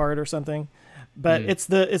order a part or something. But it's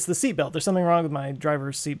the seatbelt. There's something wrong with my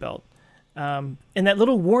driver's seatbelt. And that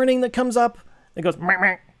little warning that comes up, that goes, meh,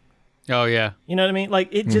 meh. Oh yeah. You know what I mean? Like,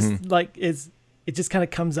 it just it just kind of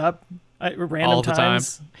comes up at random all the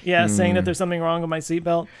times. Time. Yeah, saying that there's something wrong with my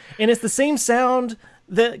seatbelt. And it's the same sound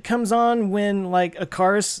that comes on when like a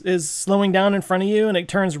car is slowing down in front of you and it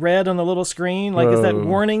turns red on the little screen. Like, it's that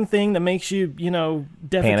warning thing that makes you,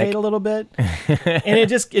 defecate Panic. a little bit. And it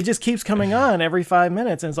just keeps coming on every 5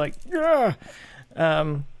 minutes, and it's like, yeah.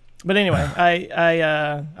 But anyway,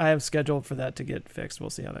 I have scheduled for that to get fixed.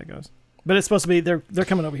 We'll see how that goes. But it's supposed to be, they're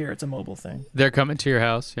coming over here. It's a mobile thing. They're coming to your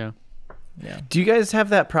house, yeah. Yeah. Do you guys have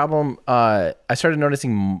that problem? I started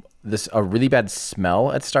noticing a really bad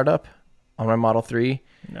smell at startup on my Model 3.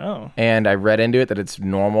 No. And I read into it that it's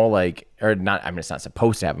normal, like, or not, I mean, it's not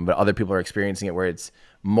supposed to happen, but other people are experiencing it where it's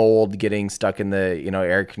mold getting stuck in the,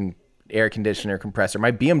 air conditioner compressor.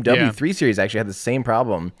 My BMW 3 Series actually had the same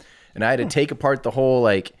problem. And I had to take apart the whole,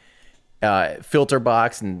 like, filter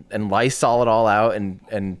box and Lysol it all out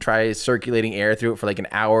and try circulating air through it for like an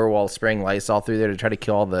hour while spraying Lysol through there to try to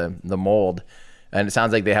kill all the mold. And it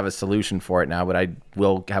sounds like they have a solution for it now, but I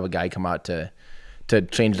will have a guy come out to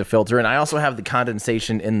change the filter. And I also have the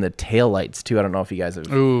condensation in the taillights too. I don't know if you guys have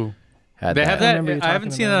had they that. have that. I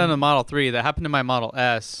haven't seen that on the Model 3. That happened to my Model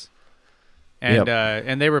S. And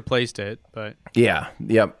and they replaced it, but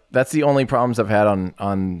yep. That's the only problems I've had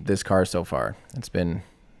on this car so far. It's been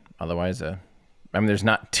otherwise there's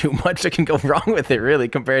not too much that can go wrong with it really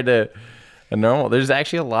compared to a normal. There's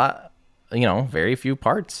actually a lot, very few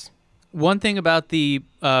parts. One thing about the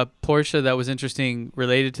Porsche that was interesting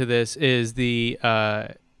related to this is the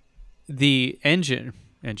engine,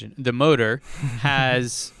 the motor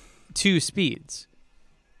has 2 speeds.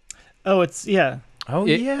 Oh, it's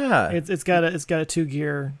It's got a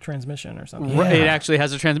 2-gear transmission or something. Yeah. It actually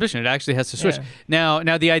has a transmission. It actually has to switch. Yeah.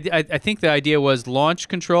 Now the idea, I think the idea was launch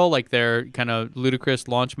control, like their kind of ludicrous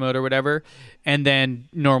launch mode or whatever, and then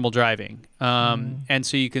normal driving. And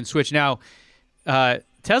so you can switch. Now,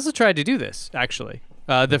 Tesla tried to do this actually.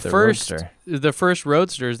 The first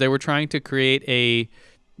Roadsters, they were trying to create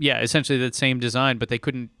essentially the same design, but they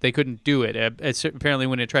couldn't do it. Apparently,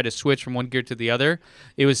 when it tried to switch from one gear to the other,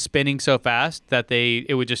 it was spinning so fast that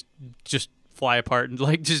it would just fly apart and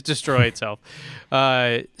like just destroy itself.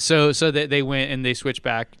 So they went and they switched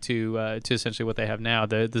back to essentially what they have now,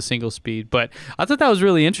 the single speed. But I thought that was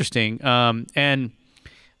really interesting. And I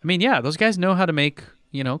mean, yeah, those guys know how to make,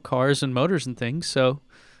 cars and motors and things. So,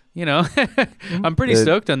 I'm pretty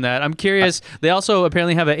stoked on that. I'm curious. They also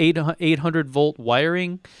apparently have an 800 volt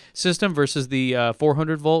wiring system versus the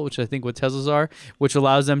 400 volt, which I think what Teslas are, which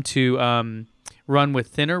allows them to run with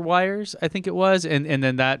thinner wires, I think it was, and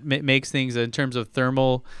then that makes things in terms of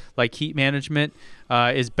thermal, like heat management,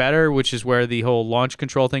 is better, which is where the whole launch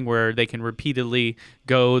control thing, where they can repeatedly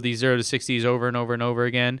go these 0 to 60s over and over and over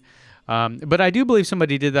again. But I do believe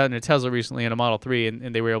somebody did that in a Tesla recently in a Model 3,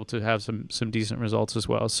 and they were able to have some decent results as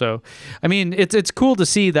well. So, I mean, it's cool to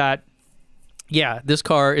see that, yeah, this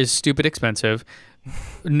car is stupid expensive.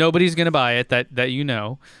 Nobody's going to buy it that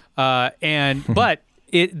but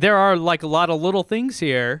there are like a lot of little things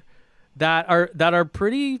here that are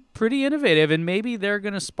pretty innovative, and maybe they're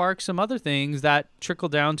going to spark some other things that trickle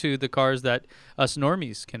down to the cars that us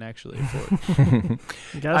normies can actually afford.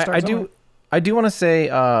 I do want to say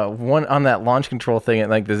one on that launch control thing,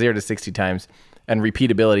 like the 0 to 60 times and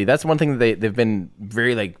repeatability. That's one thing that they've been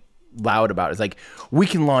very like loud about. Is like, we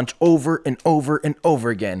can launch over and over and over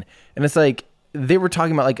again, and it's like they were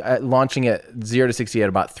talking about like launching at 0 to 60 at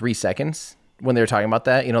about 3 seconds. When they were talking about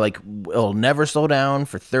that, like it'll never slow down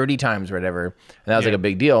for 30 times or whatever. And that was like a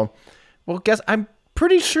big deal. Well, I'm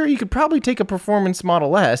pretty sure you could probably take a performance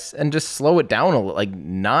Model S and just slow it down a little, like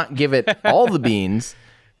not give it all the beans.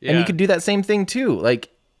 And you could do that same thing too.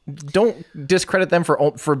 Like, don't discredit them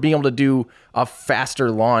for being able to do a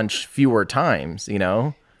faster launch fewer times,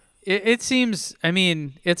 It seems, I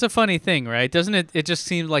mean, it's a funny thing, right? Doesn't it? It just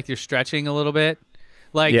seems like you're stretching a little bit.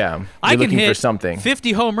 Like, I can hit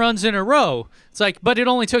 50 home runs in a row. It's like, but it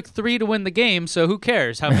only took 3 to win the game, so who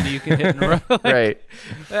cares how many you can hit in a row? Like, right.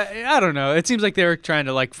 I don't know. It seems like they were trying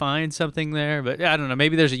to like find something there, but I don't know.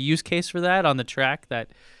 Maybe there's a use case for that on the track that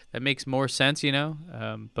makes more sense,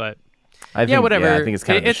 But I think, whatever. Yeah, I think it's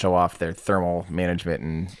kind of to show off their thermal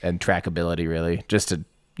management and trackability, really, just to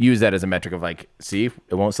use that as a metric of like, see,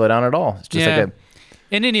 it won't slow down at all. It's just like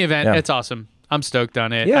in any event, it's awesome. I'm stoked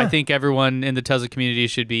on it. I think everyone in the Tesla community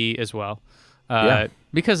should be as well.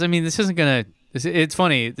 Because, I mean, this isn't going to... It's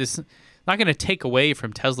funny. This is not going to take away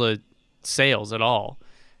from Tesla sales at all.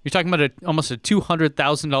 You're talking about almost a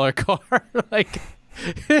 $200,000 car. Like,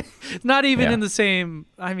 not even in the same...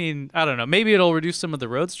 I mean, I don't know. Maybe it'll reduce some of the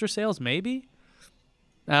Roadster sales. Maybe?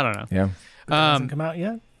 I don't know. Yeah. But it hasn't come out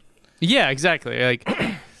yet? Yeah, exactly. Like...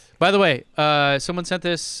 By the way, someone sent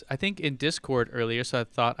this, I think, in Discord earlier, so I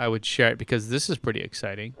thought I would share it because this is pretty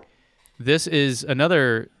exciting. This is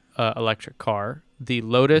another electric car, the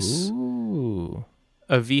Lotus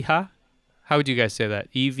Evija. How would you guys say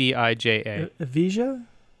that? Evija? Evija?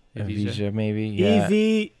 Evija, maybe. Yeah.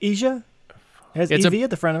 Evija? Has EV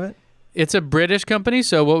at the front of it. It's a British company,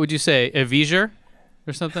 so what would you say? Evija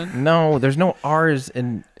or something? No, there's no R's,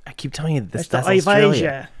 and I keep telling you that's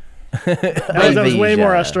Australia. That was way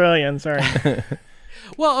more Australian. Sorry.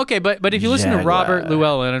 Well, okay, but if you listen to Robert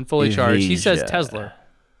Llewellyn on Fully Charged, he says Tesla.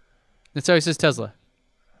 That's how he says Tesla.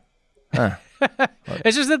 Huh.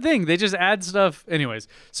 It's just a thing. They just add stuff. Anyways,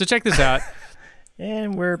 so check this out.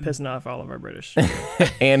 And we're pissing off all of our British.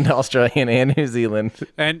 And Australian and New Zealand.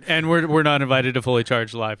 And we're not invited to Fully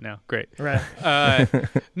Charged live now. Great. Right.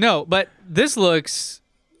 No, but this looks,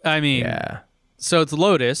 I mean, so it's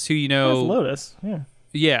Lotus, who It's Lotus, yeah.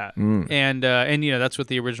 Yeah, and that's what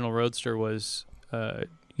the original Roadster was,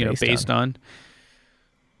 based on.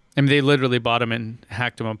 I mean, they literally bought them and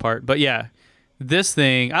hacked them apart. But yeah, this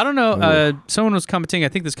thing, I don't know. Someone was commenting. I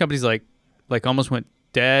think this company's like almost went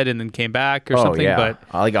dead and then came back or something. Yeah. But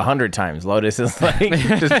like 100 times. Lotus is like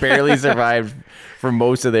just barely survived for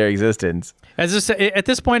most of their existence. At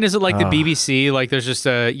this point, is it like the BBC? Like there's just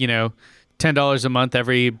 $10 a month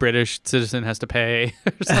every British citizen has to pay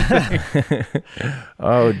or something.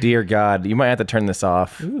 Oh, dear God. You might have to turn this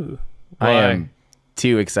off. Ooh. I am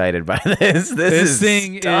too excited by this. This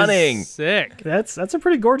thing stunning. Is sick. That's a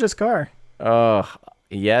pretty gorgeous car. Oh,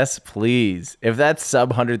 yes, please. If that's sub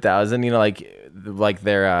 100,000, like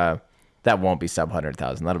their that won't be sub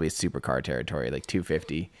 100,000. That'll be supercar territory, like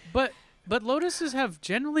 250. But Lotuses have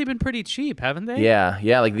generally been pretty cheap, haven't they?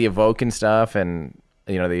 Yeah, like the Evoque and stuff, and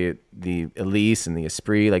the Elise and the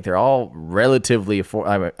Esprit, like they're all relatively sub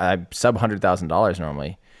 $100,000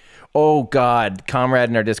 normally. Oh God, Comrade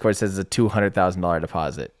in our Discord says it's a $200,000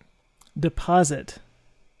 deposit. Deposit.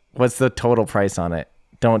 What's the total price on it?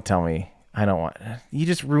 Don't tell me. I don't want. You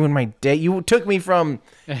just ruined my day. You took me from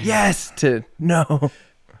yes to no.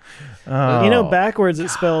 Oh. Backwards it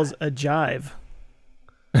spells a jive.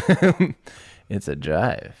 It's a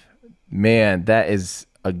drive. Man, that is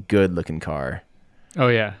a good looking car. Oh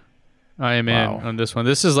yeah, I am Wow. in on this one.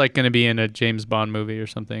 This is like going to be in a James Bond movie or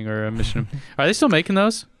something, or a Mission. Are they still making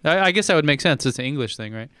those? I guess that would make sense. It's an English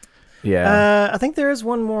thing, right? Yeah. I think there is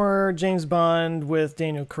one more James Bond with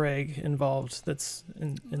Daniel Craig involved that's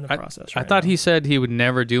in the process. I right thought now. he said he would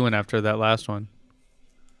never do one after that last one.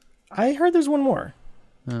 I heard there's one more.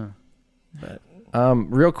 Oh. But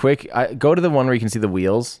Real quick, go to the one where you can see the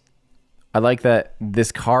wheels. I like that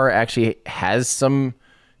this car actually has some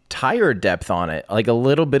tire depth on it, like a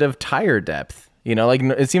little bit of tire depth. You know, like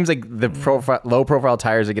it seems like the low profile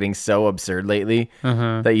tires are getting so absurd lately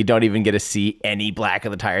that you don't even get to see any black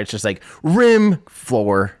of the tire. It's just like rim,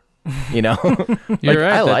 floor. You know, You're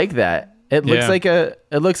right. I like that. It looks like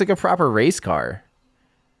a proper race car.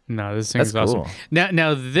 No, this thing's That's awesome. cool.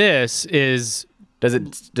 Now this is Does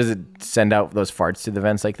it send out those farts to the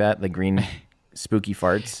vents like that? The green spooky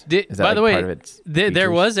farts? Is that by the like way, part of its there features?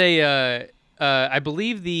 was a. I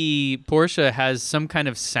believe the Porsche has some kind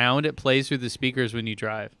of sound it plays through the speakers when you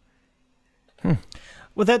drive.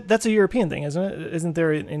 well, that's a European thing, isn't it? Isn't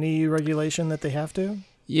there an EU regulation that they have to?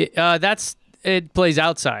 Yeah, it plays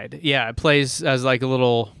outside. Yeah, it plays as like a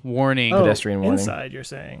little warning. Pedestrian warning. Inside, you're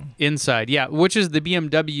saying. Inside, yeah, which is the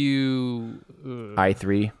BMW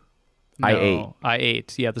i3, no, i8.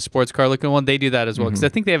 i8. Yeah, the sports car looking one. They do that as well because I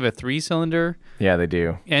think they have a 3-cylinder Yeah, they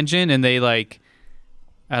do. engine, and they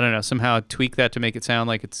I don't know, somehow tweak that to make it sound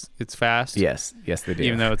like it's fast. Yes, they do.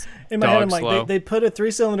 Even though it's In my head, I'm dog like, slow. they put a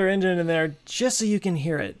 3-cylinder engine in there just so you can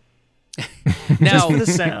hear it. Now, Just for the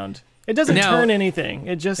sound. It doesn't Now- turn anything.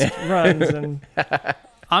 It just runs and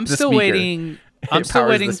I'm The still speaker. waiting. I'm It still powers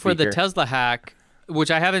waiting the for the speaker. Tesla hack, which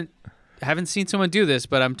I haven't seen someone do this,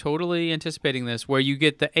 but I'm totally anticipating this, where you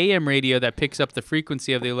get the AM radio that picks up the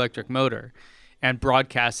frequency of the electric motor and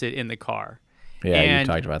broadcasts it in the car. Yeah, you and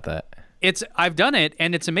talked about that. I've done it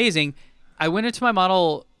and it's amazing. I went into my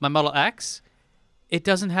Model X. It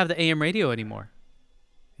doesn't have the AM radio anymore.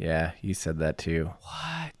 Yeah, you said that too.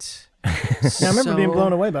 What? I remember being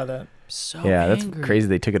blown away by that. So Yeah, that's angry. crazy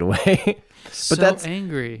they took it away. So that's-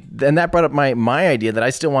 angry. Then that brought up my idea that I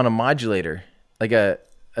still want a modulator, like a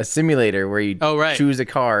simulator where you choose a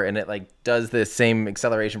car and it like does the same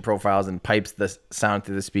acceleration profiles and pipes the sound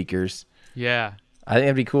through the speakers. Yeah, I think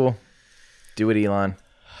that'd be cool. Do it, Elon.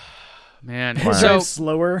 man. Wow. So Drive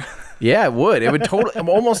slower. Yeah, it would. It would totally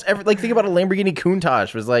almost every like think about a Lamborghini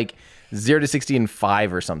Countach was like 0 to 60 in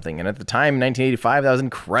 5 or something. And at the time, 1985, that was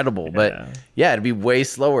incredible. Yeah. But yeah, it'd be way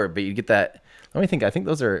slower. But you get that. Let me think. I think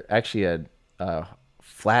those are actually a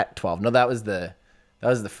flat 12. No, that was the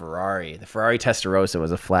Ferrari. The Ferrari Testarossa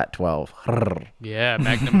was a flat 12. yeah,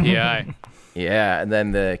 Magnum PI. Yeah, and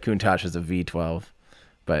then the Countach was a V12.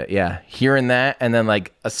 But yeah, hearing that and then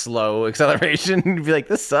like a slow acceleration, you'd be like,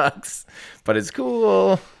 this sucks. But it's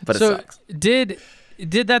cool. But it sucks. Did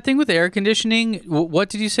that thing with air conditioning? What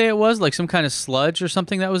did you say it was? Like some kind of sludge or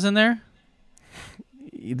something that was in there?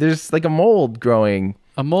 There's like a mold growing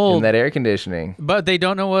A mold. in that air conditioning. But they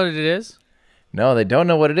don't know what it is? No, they don't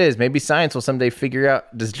know what it is. Maybe science will someday figure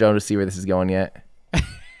out. Does Joe see where this is going yet?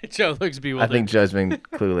 Joe looks bewildered. I think Joe's been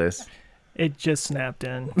clueless. It just snapped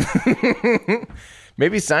in.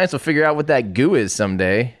 Maybe science will figure out what that goo is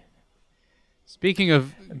someday. Speaking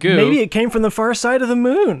of goo. Maybe it came from the far side of the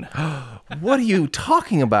moon. What are you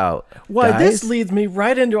talking about? Why, this guys? leads me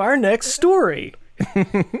right into our next story.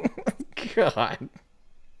 God.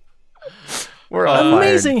 We're all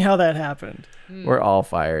Amazing how that happened. fired. We're all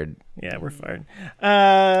fired. Yeah, we're fired.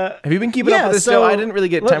 Have you been keeping up with this show? I didn't really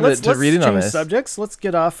get time to read in on change this. subjects. Let's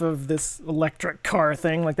get off of this electric car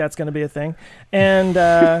thing, like that's going to be a thing. And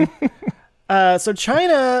so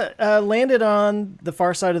China landed on the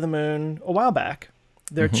far side of the moon a while back.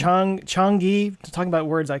 Their Chang'e, talking about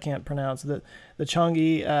words I can't pronounce, the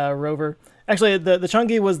Chang'e rover. Actually, the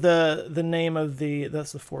Chang'e was the name of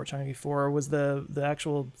that's the Chang'e 4 was the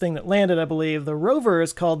actual thing that landed, I believe. The rover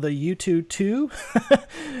is called the U-22,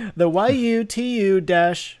 the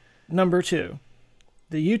YUTU-2,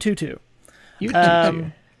 the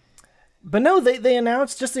U-22. But no, they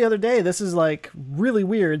announced just the other day, this is like really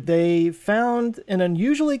weird. They found an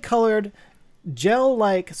unusually colored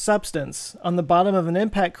gel-like substance on the bottom of an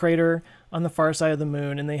impact crater on the far side of the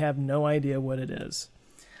moon, and they have no idea what it is.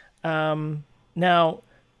 Now,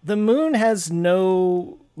 the moon has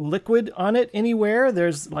no liquid on it anywhere.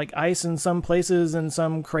 There's like ice in some places and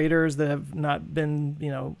some craters that have not been,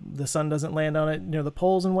 the sun doesn't land on it near the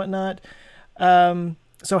poles and whatnot.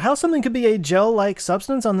 So how something could be a gel-like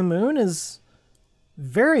substance on the moon is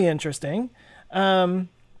very interesting.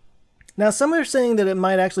 Now, some are saying that it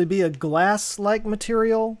might actually be a glass-like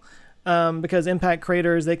material. because impact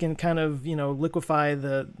craters, they can kind of, liquefy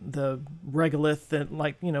the regolith that,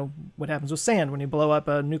 like, what happens with sand when you blow up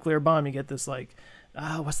a nuclear bomb. You get this, like,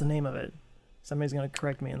 what's the name of it? Somebody's going to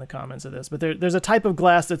correct me in the comments of this, but there's a type of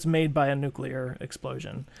glass that's made by a nuclear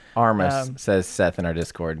explosion. Armis, says Seth in our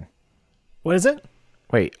Discord. What is it?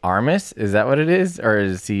 Wait, Armis? Is that what it is? Or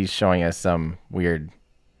is he showing us some weird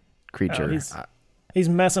creature? He's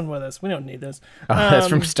messing with us. We don't need this. Oh, that's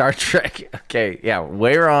from Star Trek. Okay, yeah,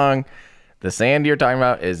 way wrong. The sand you're talking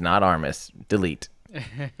about is not Armis. Delete.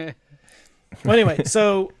 Well, anyway,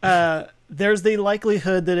 so there's the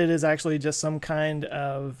likelihood that it is actually just some kind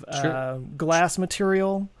of glass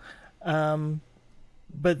material.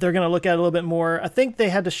 But they're going to look at it a little bit more. I think they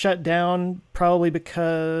had to shut down probably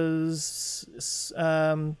because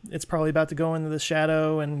it's probably about to go into the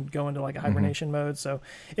shadow and go into like a hibernation mode. So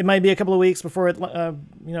it might be a couple of weeks before it,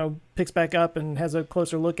 picks back up and has a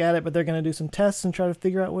closer look at it. But they're going to do some tests and try to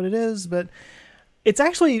figure out what it is. But it's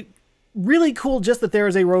actually really cool just that there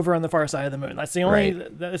is a rover on the far side of the moon. That's the only,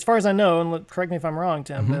 as far as I know, and correct me if I'm wrong,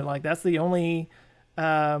 Tim, but like that's the only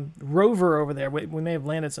rover over there. We may have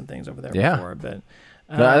landed some things over there before, but...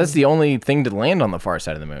 no, that's the only thing to land on the far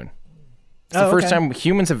side of the moon. It's the first time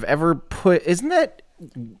humans have ever put... Isn't that...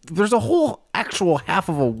 There's a whole actual half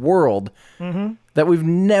of a world that we've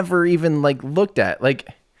never even like looked at. Like,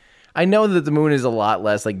 I know that the moon is a lot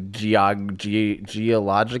less like geologically...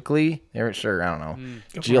 Sure, I don't know.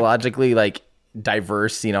 Geologically like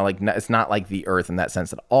diverse, like it's not like the Earth in that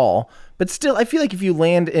sense at all. But still, I feel like if you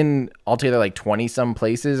land in altogether like 20 some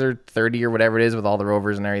places or 30 or whatever it is with all the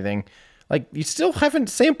rovers and everything... Like, you still haven't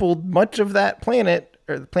sampled much of that planet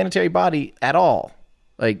or the planetary body at all.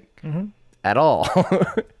 Like, at all.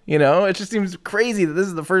 It just seems crazy that this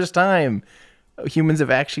is the first time humans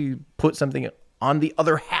have actually put something on the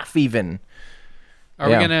other half even. Are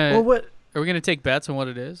we gonna take bets on what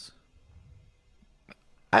it is?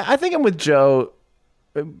 I think I'm with Joe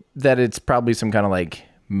that it's probably some kind of like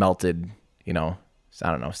melted, I don't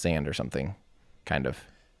know, sand or something, kind of.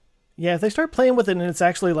 Yeah, if they start playing with it and it's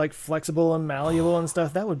actually like flexible and malleable and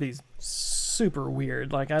stuff, that would be super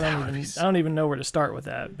weird. Like I don't even know where to start with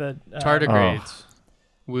that. But tardigrades,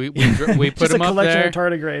 we put them up there. Just a collection of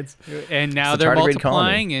tardigrades, and now they're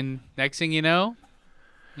multiplying. Colony. And next thing you know,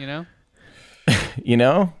 humans.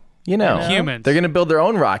 They're gonna build their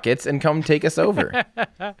own rockets and come take us over.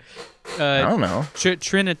 I don't know.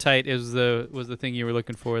 Trinitite was the thing you were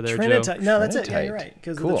looking for there, Trinitite. Joe. No, that's it. Yeah, you're right.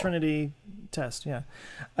 Because of the Trinity test. Yeah.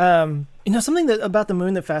 Something that about the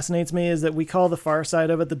moon that fascinates me is that we call the far side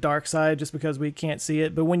of it the dark side just because we can't see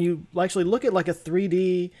it. But when you actually look at like a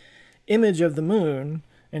 3D image of the moon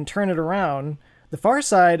and turn it around, the far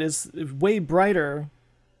side is way brighter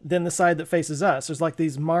than the side that faces us. There's like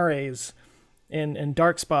these mares and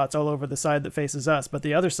dark spots all over the side that faces us, but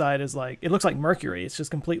the other side is like, it looks like Mercury. It's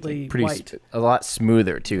just completely white. A lot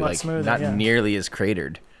smoother too, like smoother, not nearly as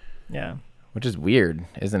cratered. Yeah. Which is weird,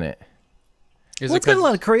 isn't it? It's got a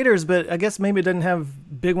lot of craters, but I guess maybe it doesn't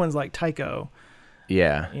have big ones like Tycho.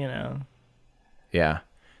 Yeah. Yeah.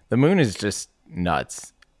 The moon is just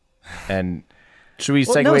nuts. And should we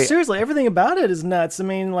segue? No, seriously, everything about it is nuts. I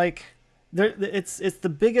mean, like, it's the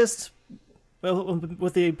biggest, well,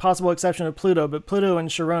 with the possible exception of Pluto, but Pluto and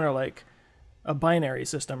Charon are like a binary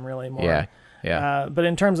system, really more. Yeah. But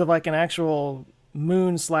in terms of like an actual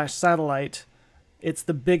moon/satellite, it's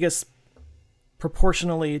the biggest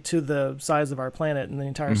proportionally to the size of our planet in the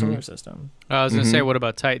entire solar system. I was going to say, what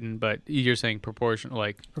about Titan? But you're saying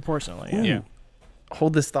proportionally, yeah.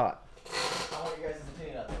 Hold this thought. I want you guys'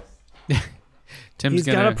 opinion on this. He's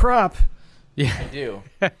got a prop. Yeah,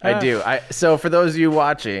 I do. So for those of you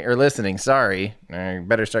watching or listening, sorry, I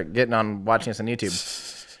better start getting on watching us on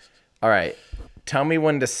YouTube. All right, tell me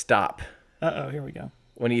when to stop. Here we go.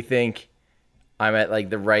 When you think I'm at like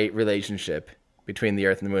the right relationship between the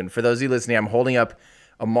Earth and the moon. For those of you listening, I'm holding up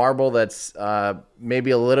a marble that's maybe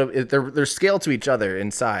a little... They're scaled to each other in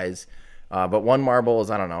size, but one marble is,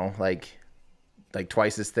 I don't know, like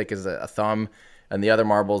twice as thick as a thumb, and the other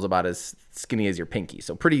marble is about as skinny as your pinky.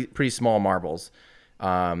 So pretty small marbles.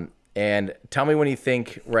 And tell me when you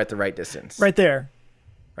think we're at the right distance. Right there.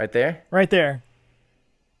 Right there? Right there.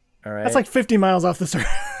 All right. That's like 50 miles off the surface.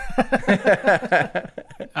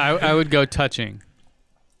 I would go touching.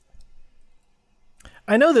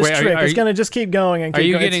 I know this trick. It's going to just keep going and keep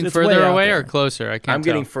going. Are you getting further away or closer? I can't tell. I'm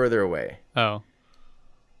getting further away. Oh.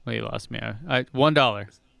 Well, you lost me.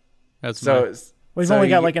 $1. That's so. We've only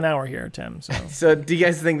got like an hour here, Tim. So. So do you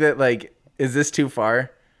guys think that like, is this too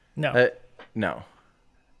far? No. No.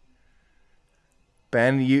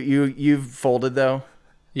 Ben, you've folded though?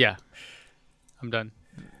 Yeah. I'm done.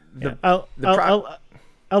 I'll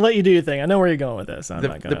I'll let you do your thing. I know where you're going with this. I'm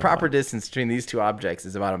not gonna The proper lie. distance between these two objects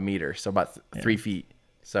is about a meter, so about 3 feet.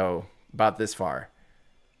 So about this far.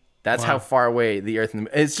 That's how far away the Earth and the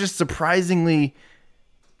Moon. It's just surprisingly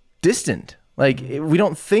distant. Like we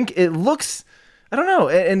don't think it looks. I don't know.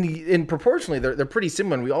 And proportionally, they're pretty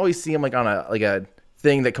similar. And we always see them like on a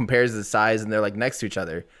thing that compares the size, and they're like next to each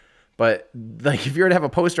other. But like if you were to have a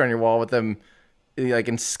poster on your wall with them, like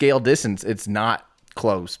in scale distance, it's not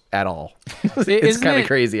close at all. It's kind of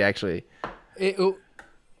crazy, actually.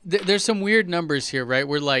 There's some weird numbers here, right?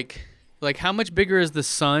 We're like how much bigger is the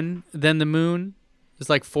sun than the moon? It's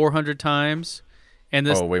like 400 times, and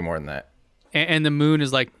this way more than that. And the moon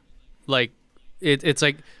is like it's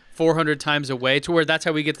like 400 times away, to where that's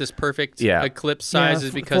how we get this perfect eclipse size,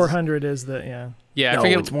 is because 400 is the I No,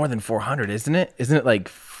 forget. it's more than 400, isn't it? Isn't it like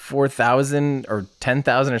 4,000 or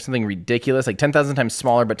 10,000 or something ridiculous? Like 10,000 times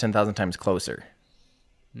smaller, but 10,000 times closer.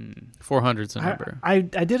 400 is the number. I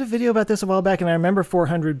did a video about this a while back, and I remember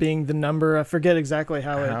 400 being the number. I forget exactly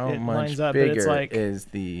how it lines up, but it's like is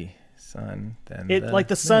the sun than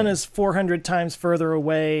the sun is 400 times further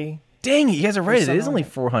away. Dang it, you guys are right. It is only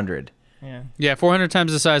 400. Yeah, 400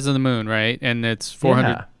 times the size of the moon, right? And it's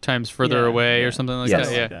 400 times further away or something like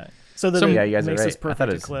that. Yeah. Like that. So that you guys makes are this right.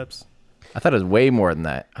 perfect eclipse. I thought it was way more than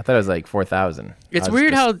that. I thought it was like 4,000. It's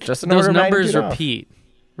weird how just those numbers repeat,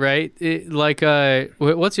 right?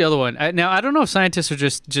 What's the other one? Now, I don't know if scientists are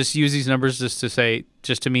just use these numbers just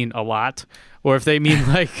to mean a lot, or if they mean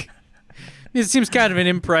like, it seems kind of an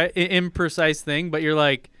imprecise thing, but you're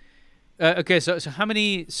like, okay, so how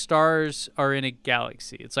many stars are in a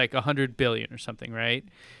galaxy? It's like 100 billion or something, right?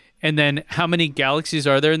 And then how many galaxies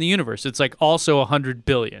are there in the universe? It's like also 100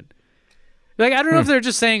 billion. Like, I don't know if they're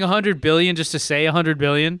just saying 100 billion just to say 100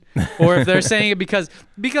 billion, or if they're saying it because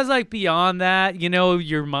like beyond that,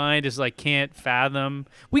 your mind is like can't fathom.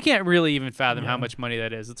 We can't really even fathom how much money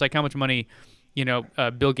that is. It's like how much money,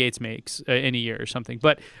 Bill Gates makes in a year or something.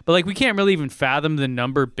 But like we can't really even fathom the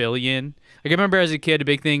number billion. Like I remember as a kid, a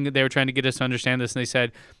big thing they were trying to get us to understand this, and they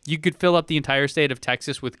said you could fill up the entire state of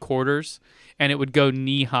Texas with quarters, and it would go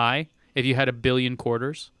knee high if you had 1 billion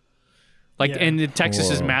quarters. And Texas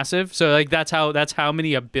is massive, so like that's how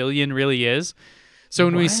many 1 billion really is. So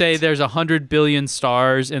when we say there's 100 billion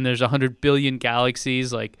stars and there's 100 billion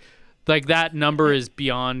galaxies, like that number is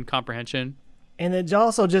beyond comprehension. And it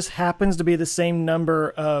also just happens to be the same number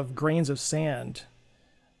of grains of sand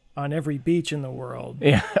on every beach in the world.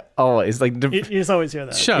 Yeah, always. Like you just always hear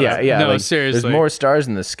that. Shut up. Yeah. No, like, seriously. There's more stars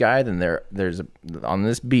in the sky than there's on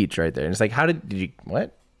this beach right there. And it's like, how did you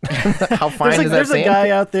what? How fine is that There's sand? a guy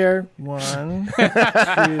out there. 1, 2.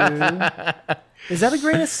 Is that a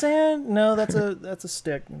grain of sand? No, that's a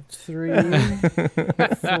stick. 3,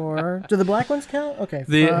 4. Do the black ones count? Okay. 5.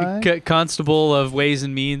 The constable of Ways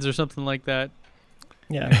and Means or something like that.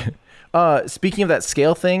 Yeah. Speaking of that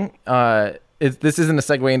scale thing, this isn't a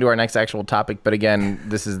segue into our next actual topic, but again,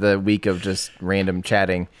 this is the week of just random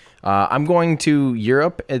chatting. I'm going to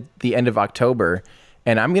Europe at the end of October,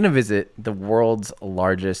 and I'm going to visit the world's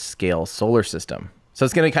largest scale solar system. So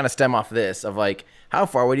it's going to kind of stem off this of like, how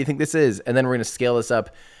far away do you think this is? And then we're going to scale this up.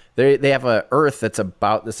 They have a Earth that's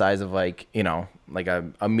about the size of like, like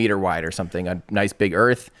a meter wide or something, a nice big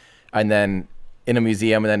Earth. And then in a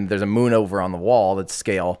museum, and then there's a moon over on the wall that's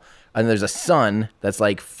scale. And there's a sun that's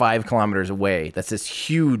like 5 kilometers away. That's this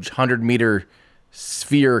huge 100-meter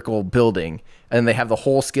spherical building. And they have the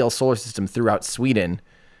whole scale solar system throughout Sweden.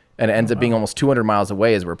 And it ends up being almost 200 miles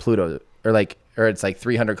away is where Pluto, or it's like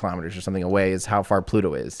 300 kilometers or something away is how far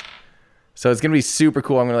Pluto is. So it's going to be super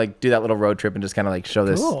cool. I'm going to like do that little road trip and just kind of like show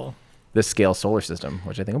this scale solar system,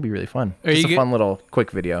 which I think will be really fun. Just a fun little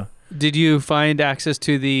quick video. Did you find access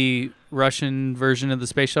to the Russian version of the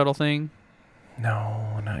space shuttle thing?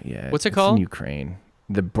 No, not yet. What's it called? In Ukraine.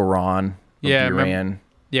 The Buran. Yeah, Buran.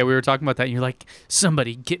 Yeah, we were talking about that, and you're like,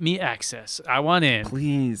 somebody get me access. I want in.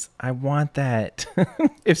 Please, I want that.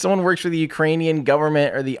 If someone works for the Ukrainian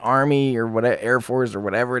government or the army or whatever, Air Force or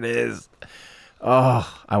whatever it is,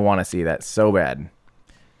 I want to see that so bad.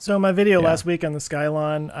 So in my video last week on the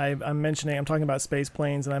Skylon, I'm talking about space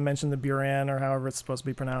planes, and I mentioned the Buran, or however it's supposed to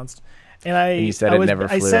be pronounced. And you said it never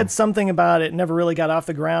flew. I said something about it never really got off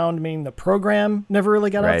the ground, meaning the program never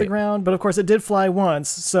really got off the ground. But of course, it did fly once.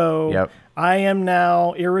 So I am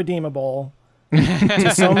now irredeemable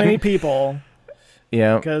to so many people.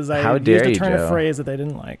 Yeah, because I used a turn of phrase that they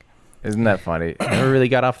didn't like. Isn't that funny? It never really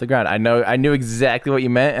got off the ground. I knew exactly what you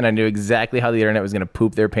meant, and I knew exactly how the internet was going to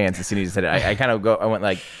poop their pants as soon as you said it. I went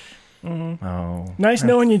like, oh. Nice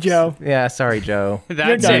knowing you, Joe. Yeah, sorry, Joe.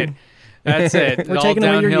 That's it. That's it. We're taking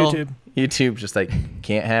away your YouTube. YouTube just like,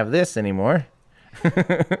 can't have this anymore.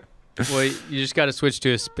 Well, you just got to switch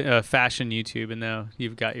to a fashion YouTube, and now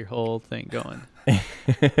you've got your whole thing going.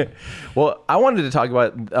 Well, I wanted to talk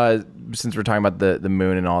about, since we're talking about the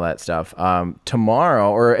moon and all that stuff,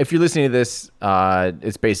 tomorrow, or if you're listening to this,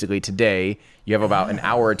 it's basically today, you have about an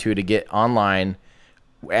hour or two to get online,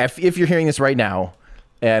 if you're hearing this right now,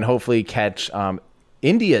 and hopefully catch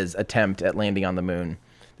India's attempt at landing on the moon.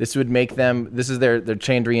 This would make them, this is their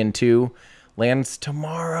Chandrayaan-2, lands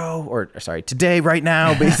tomorrow, or sorry, today, right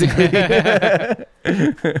now, basically.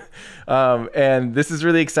 And this is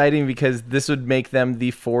really exciting because this would make them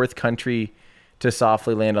the 4th country to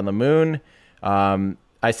softly land on the moon.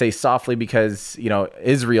 I say softly because,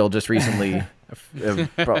 Israel just recently,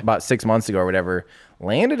 about 6 months ago or whatever,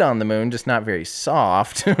 landed on the moon, just not very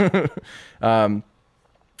soft.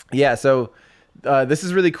 Yeah, so this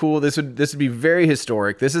is really cool. This would be very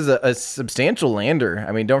historic. This is a substantial lander.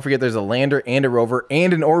 I mean, don't forget there's a lander and a rover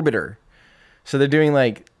and an orbiter. So they're doing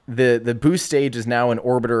like the boost stage is now an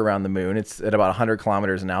orbiter around the moon. It's at about 100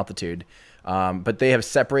 kilometers in altitude. But they have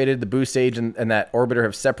separated the boost stage and that orbiter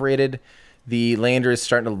have separated. The lander is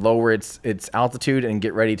starting to lower its altitude and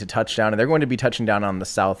get ready to touch down. And they're going to be touching down on the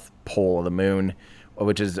south pole of the moon,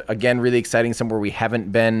 which is, again, really exciting, somewhere we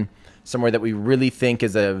haven't been. Somewhere that we really think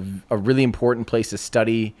is a really important place to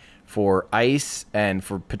study for ice and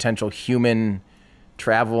for potential human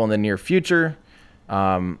travel in the near future.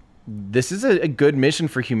 This is a good mission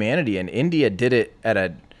for humanity, and India did it at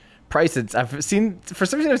a price I've seen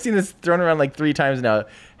this thrown around like 3 times now.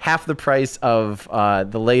 Half the price of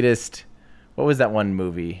the latest, what was that one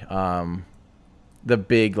movie? The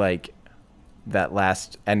big, like, that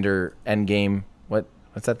last Endgame.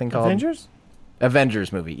 What's that thing called?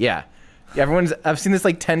 Avengers movie, yeah. I've seen this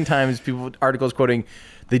like 10 times. Articles quoting,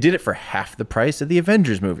 they did it for half the price of the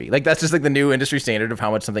Avengers movie. Like, that's just like the new industry standard of how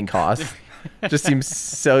much something costs. Just seems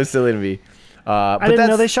so silly to me. I didn't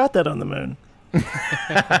know they shot that on the moon.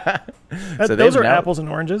 So those are apples and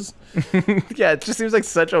oranges. Yeah, it just seems like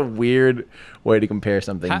such a weird way to compare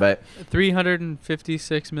something. But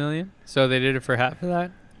 $356 million. So they did it for half of that.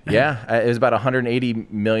 Yeah, it was about $180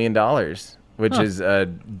 million, which is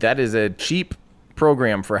that is a cheap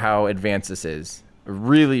program for how advanced this is.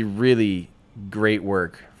 Really, really great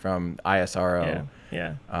work from ISRO.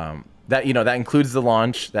 Yeah. That that includes the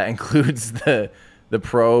launch, that includes the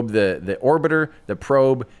probe, the orbiter, the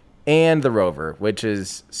probe, and the rover, which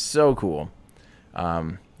is so cool.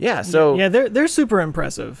 They're super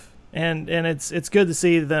impressive, and it's good to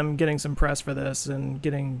see them getting some press for this and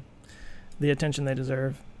getting the attention they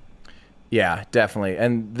deserve. Yeah, definitely.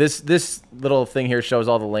 And this little thing here shows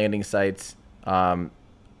all the landing sites. So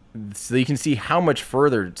you can see how much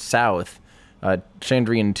further south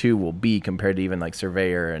Chandrayaan-2 will be compared to even like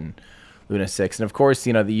Surveyor and Luna 6. And of course,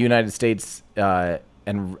 the United States and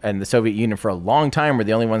the Soviet Union for a long time were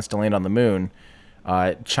the only ones to land on the moon.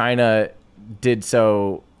 China did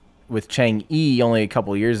so with Chang'e only a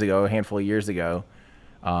handful of years ago.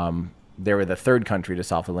 They were the 3rd country to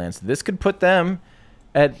softly land. So this could put them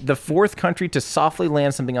at the 4th country to softly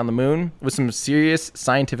land something on the moon with some serious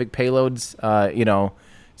scientific payloads,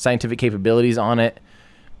 scientific capabilities on it.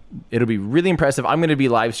 It'll be really impressive. I'm going to be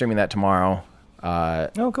live streaming that tomorrow.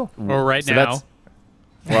 Oh, cool. Or right now.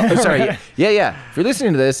 Well, sorry. Yeah. If you're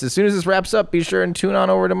listening to this, as soon as this wraps up, be sure and tune on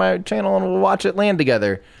over to my channel and we'll watch it land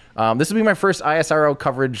together. This will be my first ISRO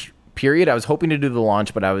coverage period. I was hoping to do the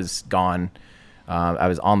launch, but I was gone. I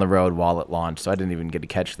was on the road while it launched, so I didn't even get to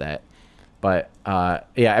catch that. But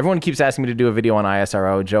everyone keeps asking me to do a video on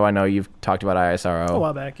ISRO. Joe, I know you've talked about ISRO. A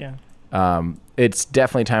while back, yeah. It's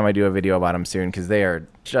definitely time I do a video about them soon because they are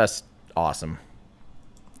just awesome.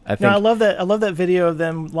 I love that video of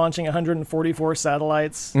them launching 144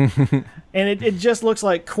 satellites, and it just looks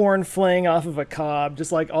like corn flaying off of a cob.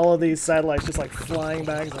 Just like all of these satellites, just like flying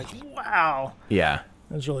back. It's like, wow. Yeah,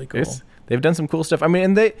 that's really cool. They've done some cool stuff. I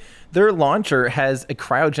mean, and their launcher has a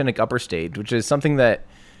cryogenic upper stage, which is something that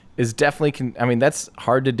is definitely. That's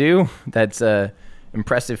hard to do. That's a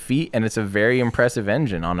impressive feat, and it's a very impressive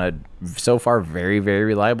engine on a so far very, very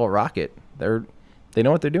reliable rocket. They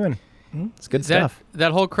know what they're doing. It's good stuff.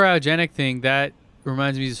 That whole cryogenic thing, that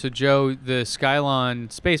reminds me, so Joe, the Skylon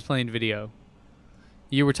spaceplane video,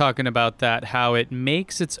 you were talking about that, how it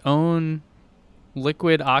makes its own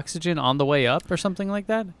liquid oxygen on the way up or something like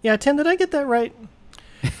that? Yeah, Tim, did I get that right?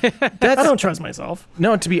 I don't trust myself.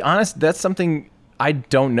 No, to be honest, that's something I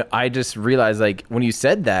don't know. I just realized, like, when you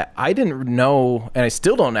said that, I didn't know, and I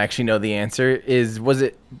still don't actually know the answer,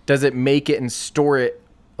 does it make it and store it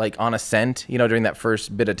like on ascent, during that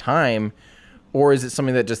first bit of time, or is it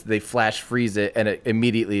something that just they flash freeze it and it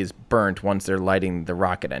immediately is burnt once they're lighting the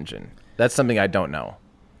rocket engine? That's something I don't know.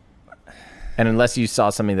 And unless you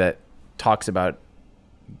saw something that talks about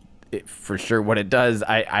it for sure what it does,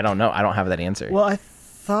 I don't know. I don't have that answer. Well, I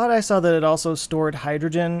thought I saw that it also stored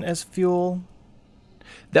hydrogen as fuel.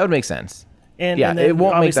 That would make sense. And, yeah, and then it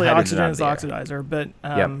won't make the obviously hydrogen oxygen is the out of the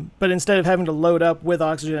air. oxidizer, but instead of having to load up with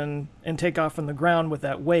oxygen and take off from the ground with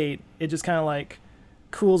that weight, it just kind of like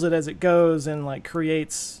cools it as it goes and like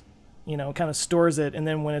creates, kind of stores it, and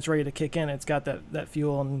then when it's ready to kick in, it's got that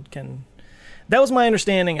fuel and can. That was my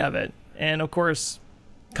understanding of it, and of course,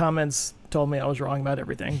 comments told me I was wrong about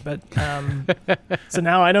everything. But so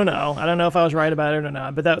now I don't know. I don't know if I was right about it or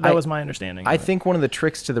not. But that was my understanding. I think one of the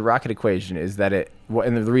tricks to the rocket equation is that and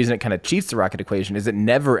the reason it kind of cheats the rocket equation is it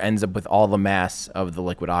never ends up with all the mass of the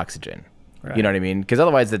liquid oxygen. Right. You know what I mean? Because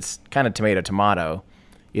otherwise, it's kind of tomato.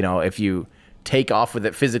 If you take off with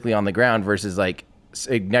it physically on the ground versus like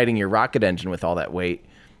igniting your rocket engine with all that weight,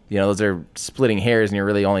 those are splitting hairs, and you're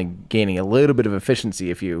really only gaining a little bit of efficiency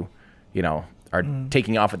if you are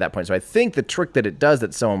taking off at that point. So I think the trick that it does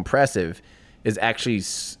that's so impressive is actually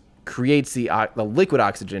creates the liquid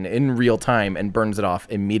oxygen in real time and burns it off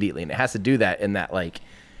immediately. And it has to do that in that like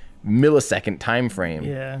millisecond time frame.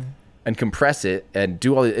 Yeah. And compress it and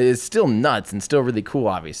do all. It's still nuts and still really cool,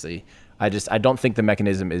 obviously. I don't think the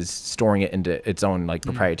mechanism is storing it into its own like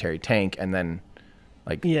proprietary tank and then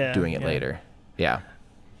like doing it later. Yeah.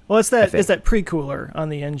 Well, it's that pre-cooler on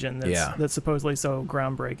the engine that's supposedly so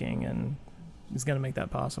groundbreaking and is going to make that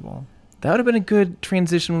possible. That would have been a good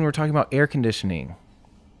transition when we were talking about air conditioning.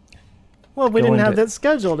 Well, we didn't have that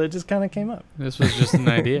scheduled. It just kind of came up. This was just an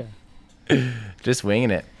idea. Just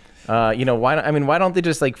winging it. Why don't they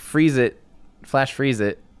just like flash freeze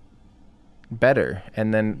it better,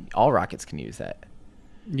 and then all rockets can use that?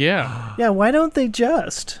 Yeah. Yeah, why don't they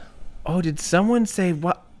just? Oh, did someone say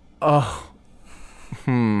what? Oh.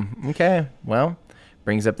 Okay. Well,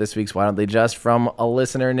 brings up this week's Why Don't They Just from a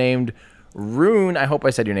listener named Rune. I hope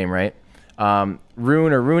I said your name right.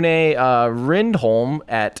 Rune Rindholm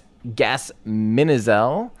at Gas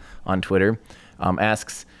Minizel on Twitter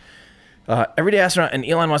asks, everyday astronaut and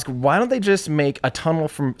Elon Musk, why don't they just make a tunnel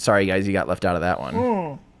from... Sorry, guys, you got left out of that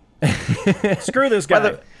one. Screw this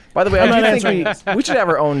guy. By the way, I do think we should have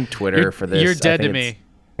our own Twitter for this. You're dead to me.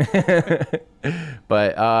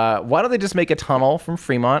 But why don't they just make a tunnel from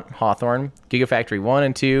Fremont, Hawthorne, Gigafactory 1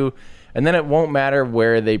 and 2, and then it won't matter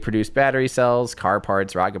where they produce battery cells, car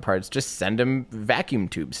parts, rocket parts. Just send them vacuum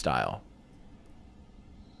tube style.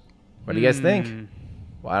 What do you guys think?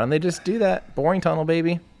 Why don't they just do that? Boring tunnel,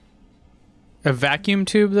 baby. A vacuum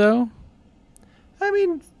tube, though? I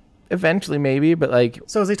mean, eventually maybe, but like...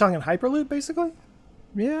 So is he talking Hyperloop, basically?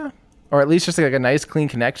 Yeah. Or at least just like a nice clean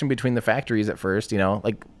connection between the factories at first,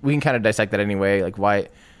 Like, we can kind of dissect that anyway. Like, why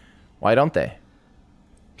don't they?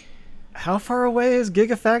 How far away is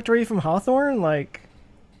Gigafactory from Hawthorne? Like,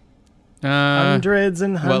 hundreds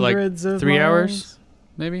and hundreds of 3 miles? hours?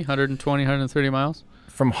 Maybe? 120, 130 miles?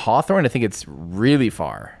 From Hawthorne, I think it's really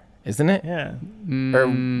far, isn't it? Yeah. Or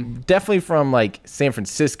definitely from, like, San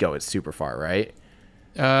Francisco, it's super far, right?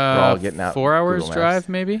 We're all getting out 4 hours drive,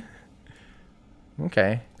 maybe?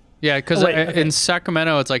 Okay. Yeah, because in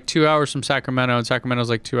Sacramento, it's like 2 hours from Sacramento, and Sacramento's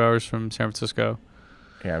like 2 hours from San Francisco.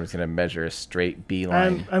 Yeah, I'm just going to measure a straight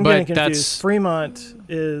beeline. I'm getting confused. Fremont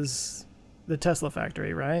is the Tesla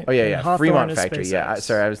factory, right? Oh, yeah. Hawthorne Fremont is factory. SpaceX. Yeah.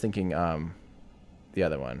 Sorry, I was thinking the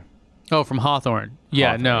other one. Oh, from Hawthorne.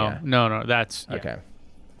 Yeah, Hawthorne, no. That's... Yeah. Okay.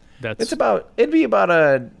 It'd be about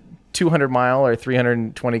a 200 mile or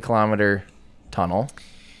 320 kilometer tunnel.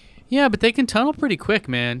 Yeah, but they can tunnel pretty quick,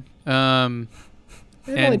 man.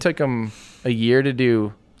 It only took them a year to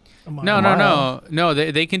do. No.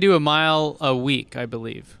 They can do a mile a week, I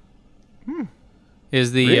believe.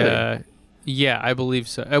 Is the really? Yeah, I believe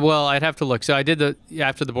so. Well, I'd have to look. So I did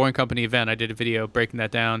after the Boring Company event, I did a video breaking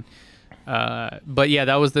that down. But yeah,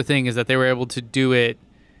 that was the thing, is that they were able to do it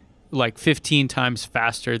like 15 times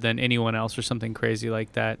faster than anyone else or something crazy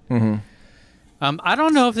like that. Mm-hmm. I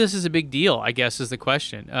don't know if this is a big deal, I guess is the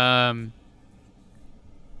question.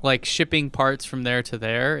 Like shipping parts from there to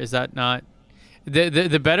there, is that not...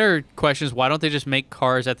 The better question is, why don't they just make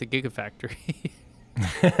cars at the Gigafactory?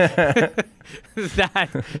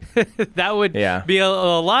 that would be a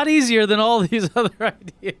lot easier than all these other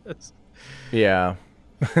ideas. Yeah.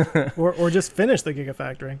 or just finish the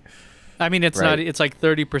Gigafactory. I mean, it's not. It's like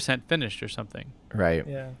 30% finished or something. Right.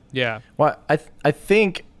 Yeah. Well, I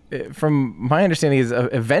think from my understanding is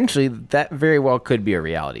eventually that very well could be a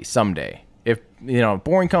reality someday. If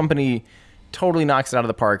Boring Company totally knocks it out of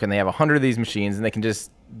the park and they have 100 of these machines and they can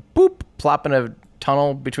just plop in a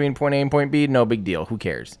tunnel between point A and point B, no big deal. Who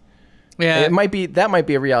cares? Yeah. That might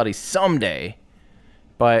be a reality someday,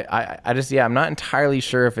 but I'm not entirely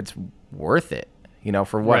sure if it's worth it. You know,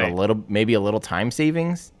 for what, Right. maybe a little time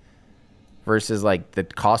savings versus like the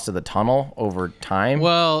cost of the tunnel over time.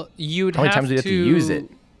 Well, you'd How many have times do you have to use it?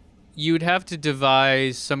 You'd have to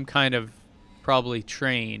devise some kind of probably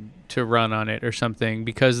train to run on it or something,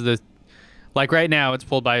 because like right now it's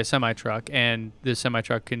pulled by a semi truck, and the semi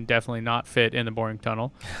truck can definitely not fit in the boring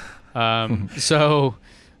tunnel. So,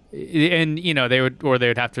 and you know, they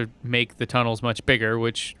would have to make the tunnels much bigger,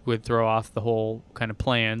 which would throw off the whole kind of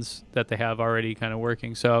plans that they have already kind of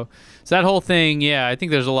working. So that whole thing, yeah, I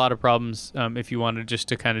think there's a lot of problems if you wanted just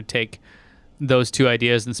to kind of take those two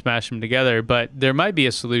ideas and smash them together. But there might be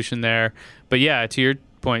a solution there. But yeah, to your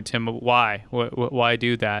point, Tim, why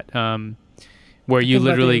do that? Where you Think about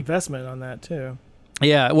the literally investment on that too.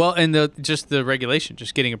 yeah, well, and the regulation,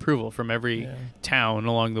 just getting approval from every town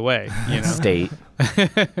along the way, you know. State.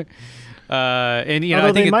 And you know, Although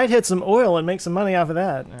I think they might hit some oil and make some money off of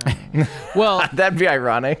that. well, That'd be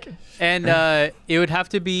ironic. and it would have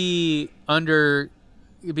to be under,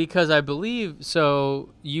 because I believe so.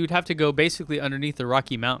 You'd have to go basically underneath the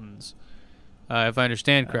Rocky Mountains, if I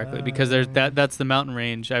understand correctly, because that's the mountain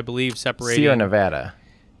range, I believe, separating Sierra Nevada.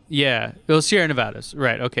 Yeah, well, Sierra Nevadas,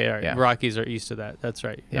 right? Okay, all right. Yeah. Rockies are east of that. That's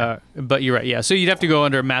right. Yeah. But you're right. Yeah, so you'd have to go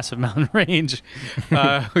under a massive mountain range,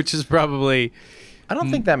 which is probably. I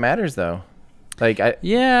don't think that matters though. Like I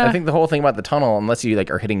think the whole thing about the tunnel, unless you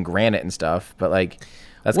like are hitting granite and stuff, but like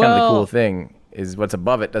that's kind of the cool thing is what's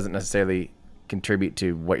above it doesn't necessarily contribute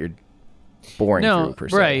to what you're boring through per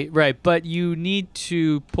se. Right. But you need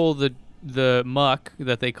to pull the muck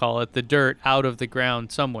that they call it, the dirt, out of the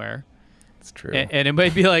ground somewhere. It's true. And it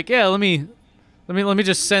might be like, yeah, let me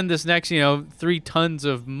just send this next, 3 tons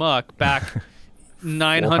of muck back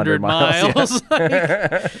 900 miles. Yeah.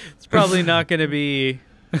 Like, it's probably not going to be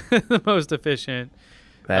the most efficient.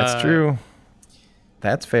 That's true.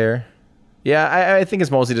 That's fair. Yeah, I think it's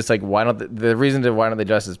mostly just like why don't they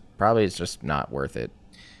just is probably it's just not worth it.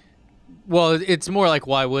 Well, it's more like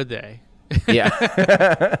why would they?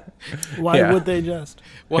 Yeah. Why would they just?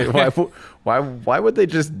 Why would they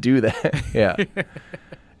just do that? Yeah.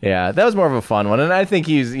 Yeah, that was more of a fun one, and I think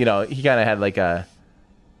he kind of had like a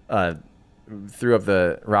threw up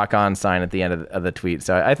the rock on sign at the end of the tweet.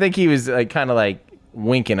 So I think he was like kind of like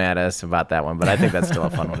winking at us about that one, but I think that's still a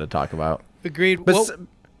fun one to talk about. Agreed. But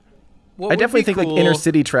I definitely think like inner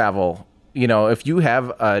city travel, if you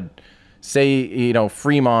have say,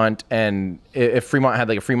 Fremont, and if Fremont had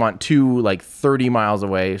like a Fremont 2, like 30 miles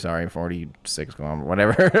away, 46 kilometers,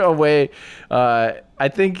 whatever away, I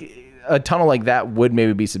think a tunnel like that would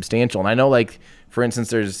maybe be substantial. And I know, like, for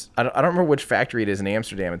instance, I don't remember which factory it is in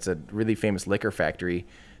Amsterdam. It's a really famous liquor factory.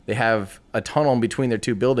 They have a tunnel in between their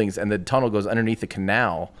two buildings, and the tunnel goes underneath the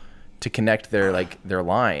canal to connect their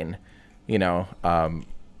line,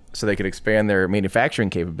 so they could expand their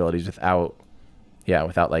manufacturing capabilities without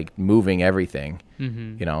like moving everything,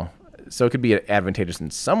 So it could be advantageous in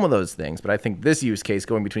some of those things, but I think this use case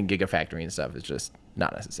going between Gigafactory and stuff is just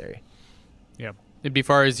not necessary. Yeah. It'd be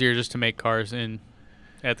far easier just to make cars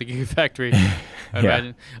at the Gigafactory, I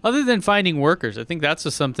imagine. Other than finding workers, I think that's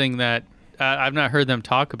just something that I've not heard them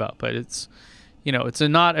talk about, but it's, it's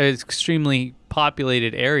not an extremely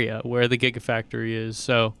populated area where the Gigafactory is,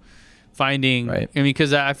 so finding, I mean,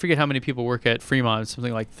 because I forget how many people work at Fremont. It's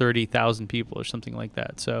something like 30,000 people or something like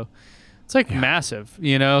that. So it's like massive,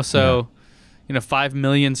 so, 5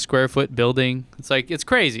 million square foot building. It's like, it's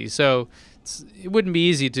crazy. So it wouldn't be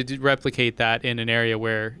easy to replicate that in an area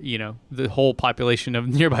where, the whole population of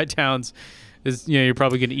nearby towns is, you're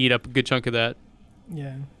probably going to eat up a good chunk of that.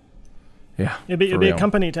 Yeah. Yeah. It'd be a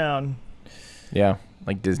company town. Yeah.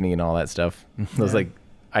 Like Disney and all that stuff. Those like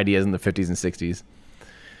ideas in the 50s and 60s.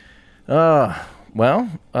 Well,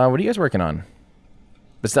 what are you guys working on?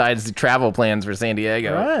 Besides the travel plans for San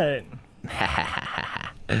Diego. Right.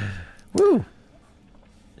 Woo.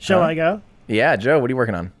 Shall I go? Yeah, Joe, what are you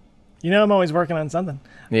working on? I'm always working on something.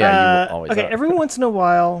 Yeah, you always okay, are. every once in a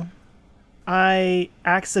while, I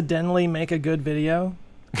accidentally make a good video.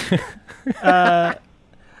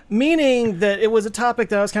 Meaning that it was a topic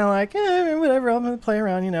that I was kind of like, whatever, I'm going to play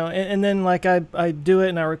around, And then, like, I do it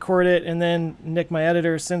and I record it, and then Nick, my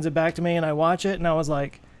editor, sends it back to me, and I watch it, and I was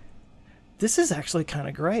like, this is actually kind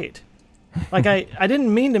of great. Like, I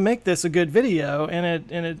didn't mean to make this a good video,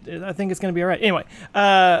 and it I think it's going to be all right. Anyway,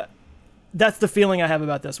 that's the feeling I have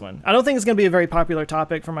about this one. I don't think it's going to be a very popular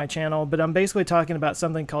topic for my channel, but I'm basically talking about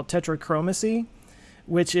something called tetrachromacy,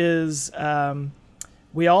 which is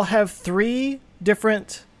we all have 3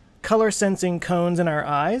 different color sensing cones in our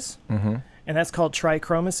eyes, and that's called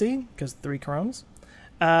trichromacy because 3 chromes.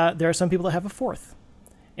 There are some people that have a 4th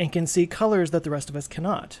and can see colors that the rest of us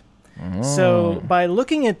cannot. So by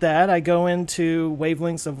looking at that, I go into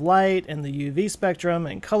wavelengths of light and the UV spectrum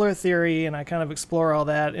and color theory, and I kind of explore all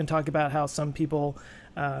that and talk about how some people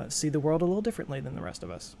see the world a little differently than the rest of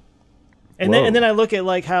us. And then I look at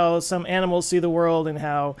like how some animals see the world and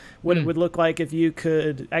how what it would look like if you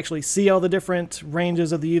could actually see all the different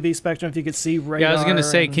ranges of the UV spectrum, if you could see radar. Yeah, I was going to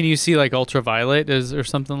say, can you see like ultraviolet or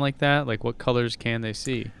something like that? Like what colors can they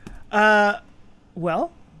see?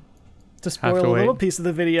 Well, to spoil a little piece of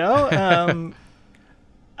the video,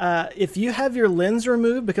 if you have your lens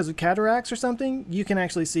removed because of cataracts or something, you can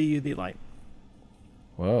actually see UV light.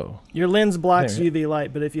 Whoa. Your lens blocks UV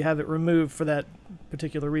light, but if you have it removed for that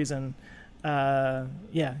particular reason,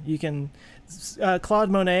 you can. Claude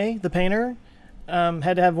Monet, the painter,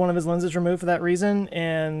 had to have one of his lenses removed for that reason,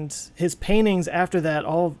 and his paintings after that,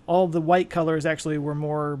 all the white colors actually were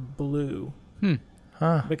more blue.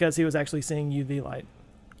 Because he was actually seeing UV light.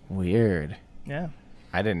 Weird. Yeah.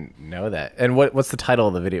 I didn't know that. And what's the title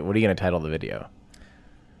of the video? What are you going to title the video?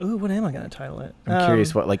 Ooh, what am I going to title it? I'm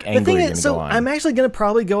curious what like angle you're going to go on. I'm actually going to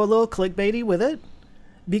probably go a little clickbaity with it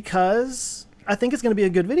because I think it's going to be a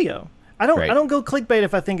good video. I don't go clickbait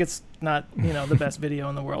if I think it's not, the best video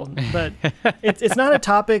in the world. But it's not a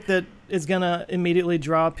topic that is going to immediately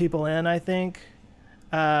draw people in, I think.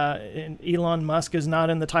 And Elon Musk is not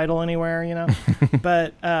in the title anywhere,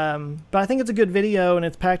 but I think it's a good video and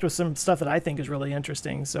it's packed with some stuff that I think is really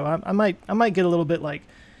interesting. So I might get a little bit like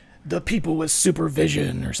the people with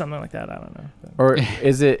supervision or something like that. I don't know. Or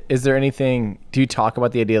is there anything? Do you talk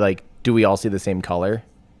about the idea like, do we all see the same color?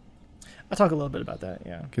 I'll talk a little bit about that.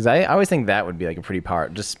 Yeah. Because I always think that would be like a pretty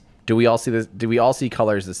just. Do we all see this? Do we all see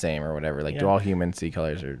colors the same or whatever? Like, do all humans see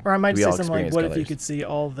colors, or I might say something like, "What colors? if you could see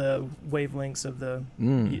all the wavelengths of the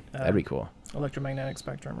that'd be cool electromagnetic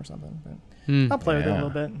spectrum or something?" But I'll play with it a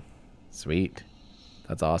little bit. Sweet,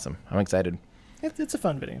 that's awesome. I'm excited. It's a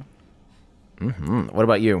fun video. What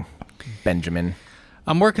about you, Benjamin?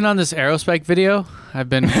 I'm working on this aerospike video. I've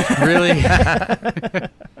been really.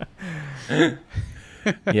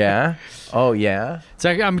 Yeah. Oh yeah.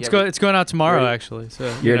 It's going out tomorrow actually.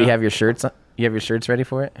 So you already have your shirts. You have your shirts ready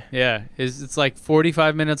for it? Yeah. It's like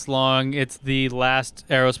 45 minutes long. It's the last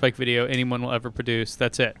aerospike video anyone will ever produce.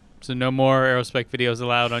 That's it. So no more aerospike videos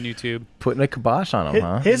allowed on YouTube. Putting a kibosh on them,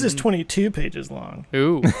 huh? His is 22 pages long.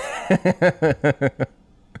 Ooh.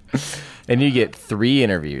 And you get 3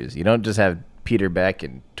 interviews. You don't just have Peter Beck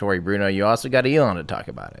and Tori Bruno. You also got Elon to talk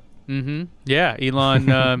about it. Yeah.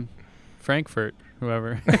 Elon Frankfurt.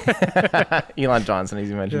 Whoever. Elon Johnson, as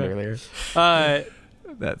you mentioned earlier.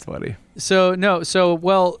 That's funny. So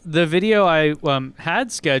the video I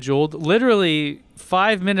had scheduled literally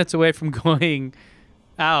 5 minutes away from going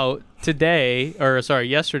out yesterday.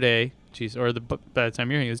 Jeez, or by the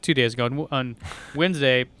time you're hearing it, it was 2 days ago on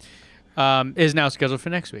Wednesday, is now scheduled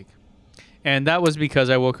for next week. And that was because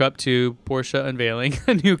I woke up to Porsche unveiling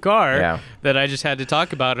a new car that I just had to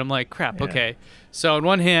talk about. I'm like, crap, okay. So on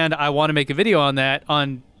one hand, I want to make a video on that.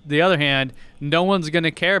 On the other hand, no one's going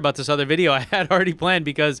to care about this other video I had already planned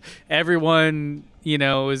because everyone,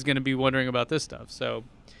 is going to be wondering about this stuff. So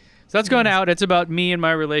that's going out. It's about me and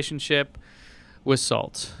my relationship with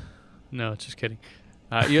salt. No, just kidding.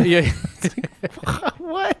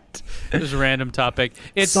 What? Just a random topic.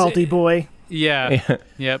 It's Salty boy. Yeah.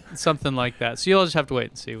 Yep. Something like that. So you'll just have to wait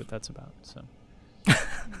and see what that's about. So.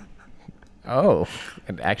 Oh,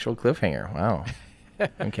 an actual cliffhanger. Wow.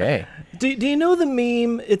 Okay. Do you know the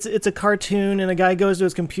meme? It's a cartoon and a guy goes to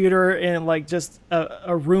his computer and like just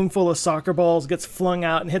a room full of soccer balls gets flung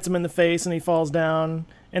out and hits him in the face and he falls down.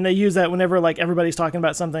 And they use that whenever like everybody's talking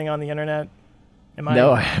about something on the internet.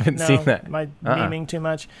 No, I haven't seen that. Am I memeing too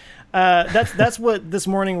much? That's what this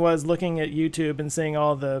morning was, looking at YouTube and seeing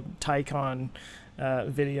all the Taycan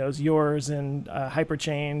videos, yours and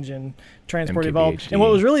Hyperchange and Transport Evolved. And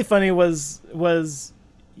what was really funny was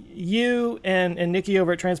you and Nikki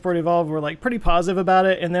over at Transport Evolved were like pretty positive about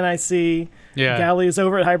it, and then I see Gallies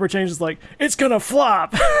over at Hyperchange is like, it's gonna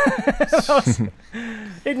flop.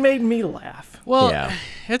 It made me laugh. Well,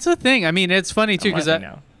 it's a thing. I mean, it's funny too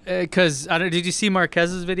because did you see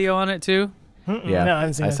Marquez's video on it too? Yeah, no, I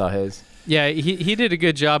haven't seen it. I saw his. Yeah, he did a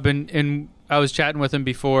good job, and I was chatting with him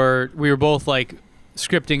before. We were both like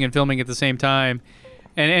scripting and filming at the same time,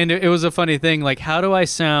 and it was a funny thing. Like, how do I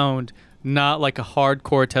sound not like a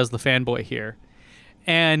hardcore Tesla fanboy here?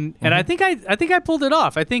 And I think I pulled it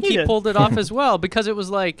off. I think he pulled it off as well, because it was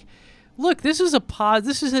like, look, this is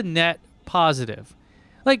a net positive.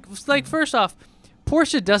 Like first off,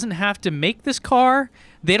 Porsche doesn't have to make this car.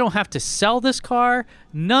 They don't have to sell this car.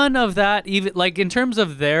 None of that, even like in terms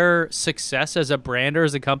of their success as a brand or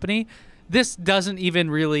as a company, this doesn't even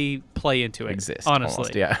really play into it. Exist, honestly.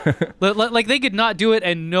 almost, yeah. Like they could not do it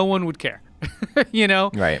and no one would care. You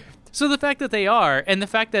know? Right. So the fact that they are, and the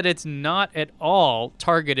fact that it's not at all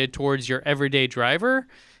targeted towards your everyday driver,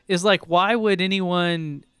 is like, why would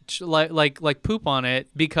anyone like poop on it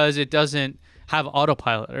because it doesn't have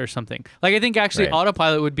autopilot or something? Like, I think actually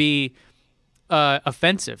autopilot would be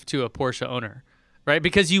offensive to a Porsche owner, right?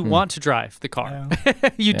 Because you want to drive the car. Yeah.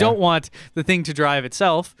 You don't want the thing to drive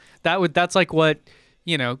itself. That's like what,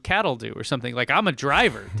 you know, cattle do or something. Like, I'm a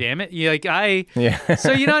driver, damn it.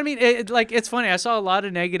 So you know what I mean? It's funny. I saw a lot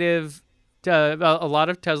of a lot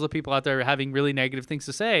of Tesla people out there having really negative things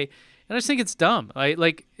to say, and I just think it's dumb.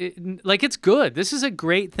 It's good. This is a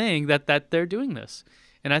great thing that they're doing this,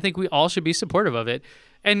 and I think we all should be supportive of it.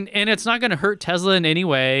 And it's not going to hurt Tesla in any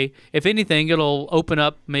way. If anything, it'll open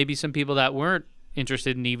up maybe some people that weren't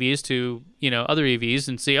interested in EVs to, you know, other EVs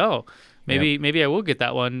and see, maybe I will get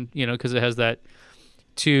that one, you know, because it has that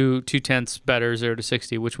 2/10 better 0 to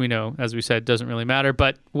 60, which we know, as we said, doesn't really matter.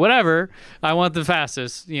 But whatever, I want the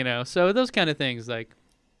fastest, you know. So those kind of things, like,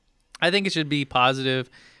 I think it should be positive.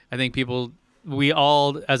 I think we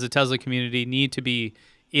all as a Tesla community need to be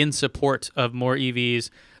in support of more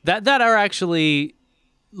EVs that are actually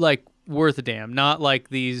like worth a damn, not like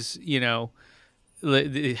these, you know,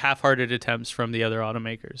 the half-hearted attempts from the other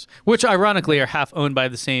automakers, which ironically are half owned by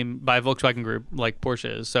Volkswagen Group, like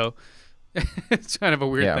Porsche is. So it's kind of a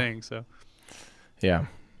weird thing. So yeah,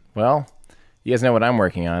 well, you guys know what I'm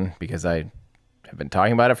working on because I have been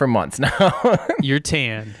talking about it for months now. You're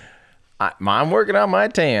tan. I'm working on my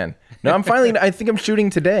tan. No, I think I'm shooting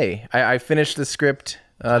today. I finished the script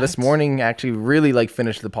this morning. Actually, really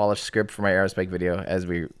finished the polished script for my Aerospike video, as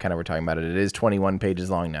we kind of were talking about it. It is 21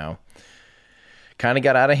 pages long now. Kind of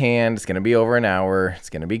got out of hand. It's going to be over an hour.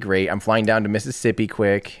 It's going to be great. I'm flying down to Mississippi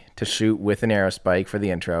quick to shoot with an Aerospike for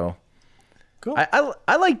the intro. Cool.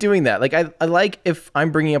 I like doing that. Like, I like if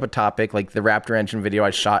I'm bringing up a topic, like the Raptor engine video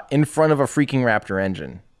I shot in front of a freaking Raptor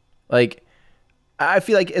engine. Like, I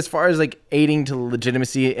feel like as far as like aiding to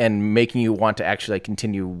legitimacy and making you want to actually like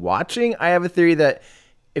continue watching, I have a theory that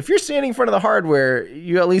if you're standing in front of the hardware,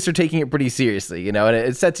 you at least are taking it pretty seriously, you know, and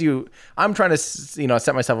it sets you, I'm trying to, you know,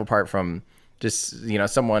 set myself apart from just, you know,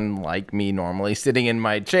 someone like me normally sitting in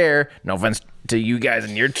my chair. No offense to you guys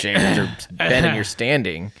in your chairs or bending your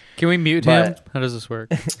standing. Can we mute him? How does this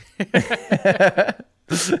work?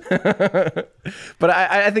 But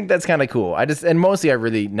I think that's kind of cool. And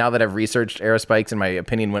mostly now that I've researched Aerospikes and my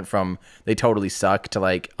opinion went from they totally suck to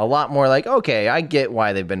like a lot more like, okay, I get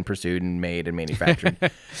why they've been pursued and made and manufactured.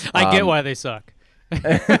 I get why they suck.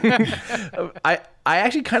 I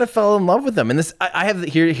actually kind of fell in love with them. And this,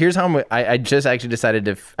 here's how I just actually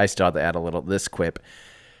decided I still have to add this quip.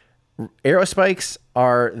 Aerospikes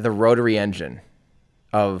are the rotary engine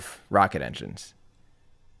of rocket engines.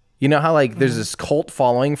 You know how like there's this cult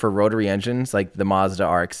following for rotary engines, like the Mazda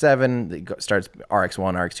RX-7 that starts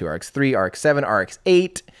RX-1, RX-2, RX-3, RX-7,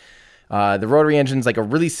 RX-8. The rotary engine's like a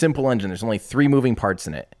really simple engine. There's only 3 moving parts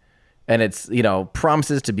in it. And it's, you know,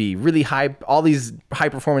 promises to be really high, all these high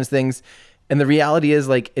performance things. And the reality is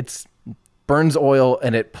like it's burns oil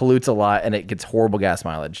and it pollutes a lot and it gets horrible gas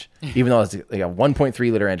mileage, even though it's like a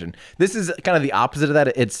 1.3 liter engine. This is kind of the opposite of that.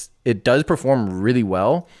 It does perform really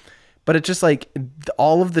well, but it's just like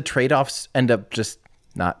all of the trade-offs end up just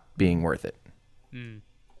not being worth it. You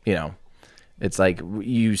know, it's like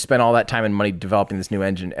you spent all that time and money developing this new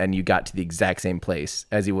engine and you got to the exact same place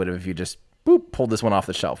as you would have if you just pulled this one off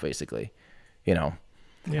the shelf, basically. You know,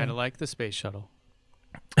 kind of like the space shuttle.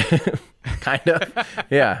 Kind of,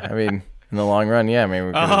 yeah. I mean, in the long run, yeah. I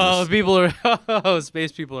mean,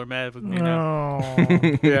 space people are mad with me now.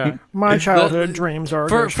 Oh, yeah. My childhood dreams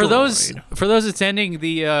are for those attending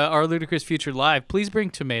the Our Ludicrous Future Live. Please bring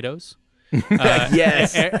tomatoes.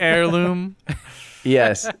 Yes, heirloom.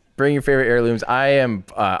 Yes, bring your favorite heirlooms. I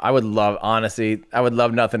would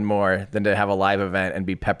love nothing more than to have a live event and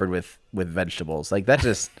be peppered with vegetables. Like that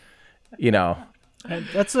just, you know.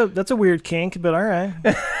 That's a weird kink, but all right.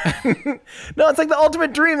 No, it's like the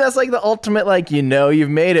ultimate dream. That's like the ultimate, like, you know,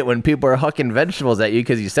 you've made it when people are hucking vegetables at you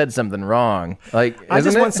because you said something wrong. Like, I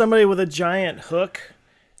just want somebody with a giant hook.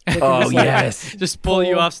 Oh yes, just pull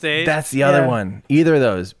you off stage. That's the other one. Either of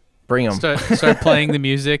those, bring them. Start playing the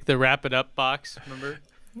music, the Wrap It Up box. Remember?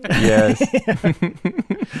 Yes.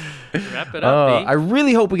 Wrap it up. I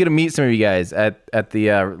really hope we get to meet some of you guys at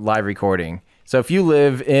the live recording. So if you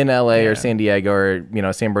live in LA or San Diego or, you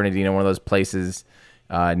know, San Bernardino, one of those places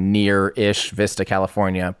near-ish Vista,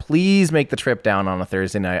 California, please make the trip down on a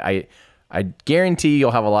Thursday night. I guarantee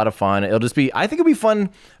you'll have a lot of fun. I think it'll be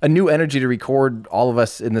fun, a new energy to record all of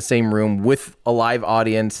us in the same room with a live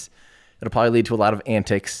audience. It'll probably lead to a lot of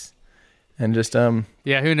antics and just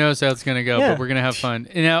Yeah, who knows how it's going to go, Yeah. but we're going to have fun.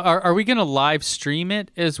 Now, are we going to live stream it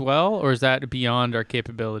as well, or is that beyond our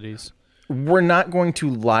capabilities? we're not going to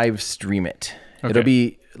live stream it. Okay. It'll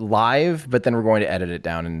be live, but then we're going to edit it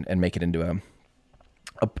down and make it into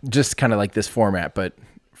a just kind of like this format, but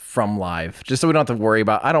from live, just so we don't have to worry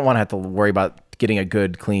about. I don't want to have to worry about getting a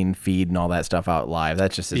good, clean feed and all that stuff out live.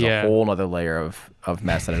 That just is a whole other layer of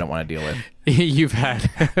mess that I don't want to deal with. You've had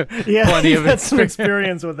Yeah, plenty of had some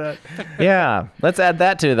experience with that. Yeah, let's add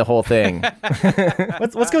that to the whole thing.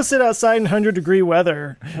 Let's go sit outside in 100-degree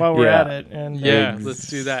weather while we're Yeah. at it. And Yeah, let's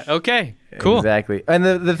do that. Okay, cool. Exactly. And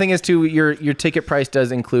the thing is too, your ticket price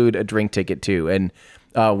does include a drink ticket too. And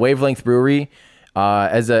Wavelength Brewery,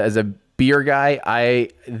 as a beer guy,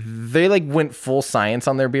 they like went full science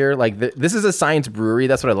on their beer. Like this is a science brewery.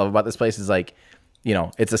 That's what I love about this place is like, you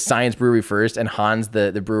know, it's a science brewery first, and Hans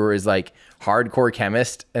the brewer is like hardcore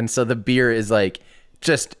chemist, and so the beer is like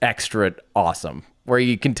just extra awesome, where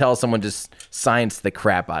you can tell someone just science the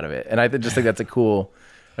crap out of it. And I just think that's a cool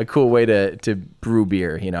way to brew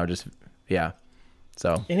beer, you know, just yeah.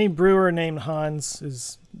 So any brewer named Hans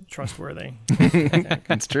is trustworthy.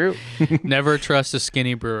 it's true. Never trust a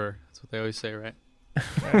skinny brewer. That's what they always say, right?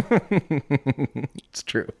 It's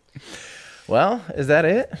true. Well, is that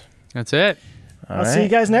it? That's it. I'll see you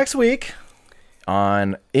guys next week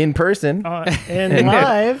In person. and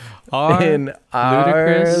live. In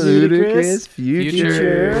our ludicrous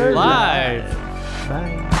future. Live.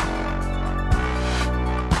 Bye.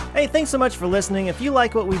 Hey, thanks so much for listening. If you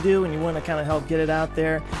like what we do and you want to kind of help get it out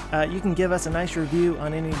there, you can give us a nice review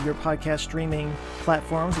on any of your podcast streaming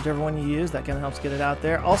platforms, whichever one you use. That kind of helps get it out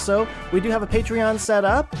there. Also, we do have a Patreon set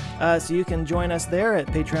up, so you can join us there at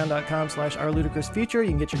patreon.com/ourludicrousfuture. You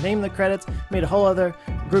can get your name in the credits, meet a whole other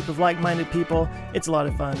group of like-minded people. It's a lot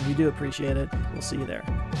of fun. We do appreciate it. We'll see you there.